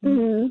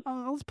 Mhm.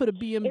 Let's put a It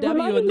BMW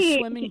reminded in the me.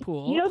 swimming You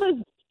pool. know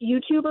those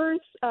YouTubers,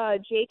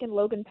 Jake and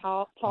Logan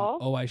Paul?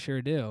 Oh, I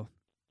sure do.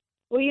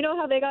 Well, you know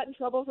how they got in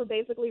trouble for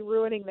basically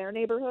ruining their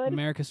neighborhood?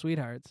 America's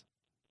sweethearts.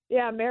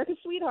 Yeah, America's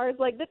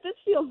Sweethearts. Like this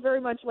feels very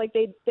much like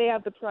they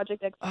have the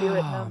Project X spirit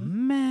in Oh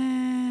them.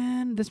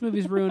 man, this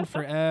movie's ruined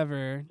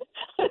forever.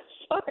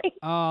 Sorry.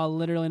 Oh, I'll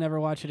literally never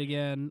watch it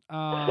again.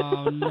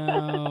 Oh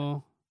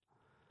no.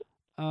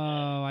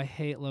 Oh, I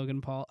hate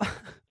Logan Paul.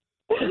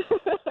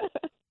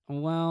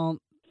 Well,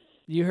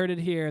 you heard it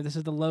here. This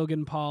is the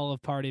Logan Paul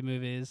of party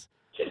movies.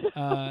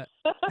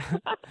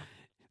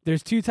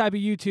 There's two type of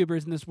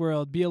YouTubers in this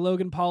world. Be a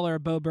Logan Paul or a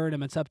Bo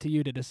Burnham. It's up to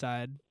you to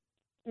decide.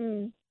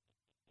 Mm.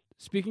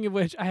 Speaking of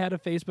which, I had a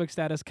Facebook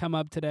status come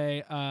up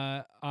today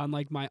on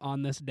like my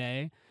on this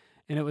day,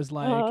 and it was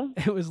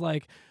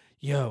like,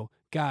 yo,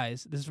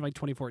 guys, this is from like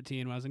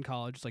 2014 when I was in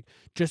college. It's like,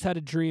 just had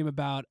a dream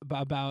about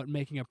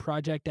making a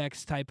Project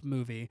X type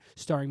movie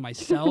starring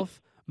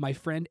myself, my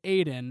friend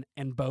Aiden,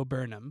 and Bo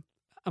Burnham.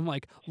 I'm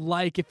like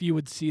if you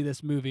would see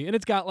this movie, and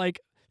it's got like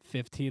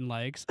 15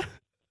 likes.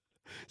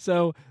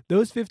 So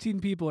those 15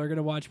 people are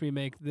gonna watch me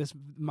make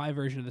my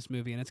version of this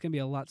movie, and it's gonna be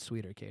a lot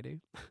sweeter, Katie.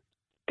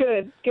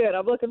 Good.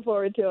 I'm looking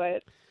forward to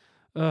it.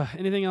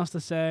 Anything else to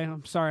say?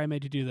 I'm sorry I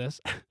made you do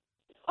this.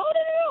 Oh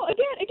no!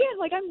 Again,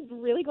 like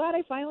I'm really glad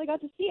I finally got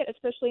to see it,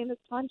 especially in this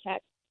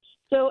context.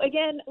 So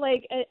again,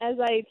 like as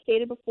I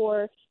stated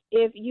before,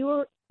 if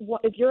you're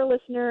a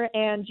listener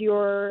and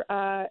you're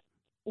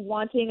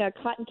wanting a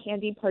cotton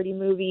candy party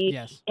movie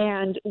Yes.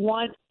 and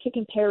want to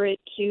compare it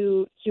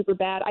to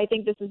Superbad, I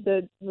think this is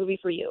the movie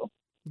for you.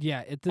 Yeah,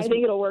 I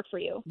think it'll work for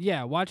you.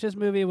 Yeah, watch this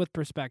movie with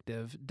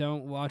perspective.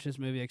 Don't watch this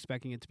movie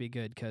expecting it to be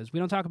good, because we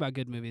don't talk about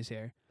good movies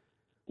here.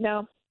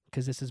 No.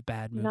 Because this is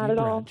bad movie Not at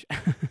all. brunch.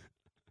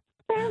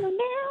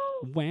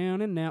 Wow,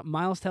 and now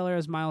Miles Teller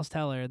is Miles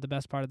Teller, the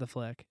best part of the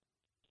flick.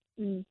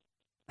 Mm.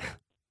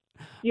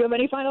 You have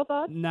any final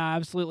thoughts? Nah,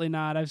 absolutely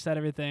not. I've said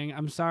everything.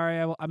 I'm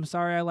sorry. I'm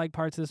sorry I like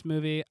parts of this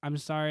movie. I'm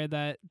sorry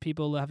that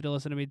people have to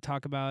listen to me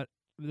talk about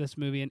this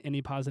movie in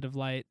any positive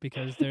light,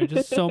 because there's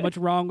just so much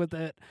wrong with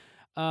it.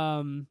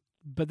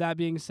 But that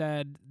being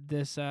said,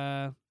 this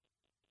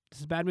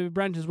is Bad Movie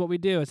Brunch is what we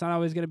do. It's not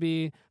always going to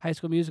be High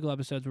School Musical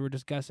episodes where we're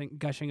just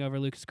gushing over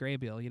Lucas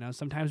Grabeel. You know,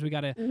 sometimes we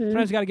gotta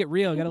get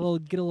real. Get a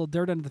little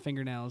dirt under the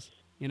fingernails.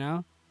 You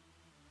know.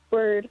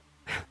 Word.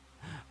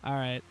 All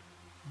right,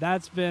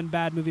 that's been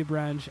Bad Movie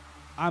Brunch.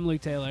 I'm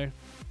Luke Taylor.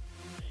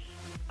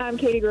 I'm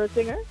Katie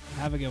Grossinger.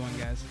 Have a good one,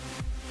 guys.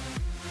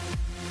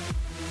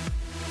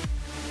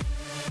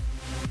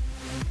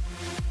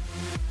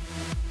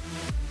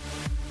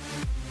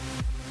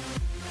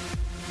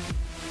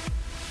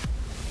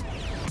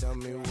 Tell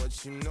me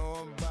what you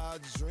know about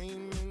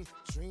dreaming,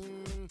 you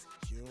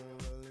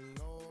don't really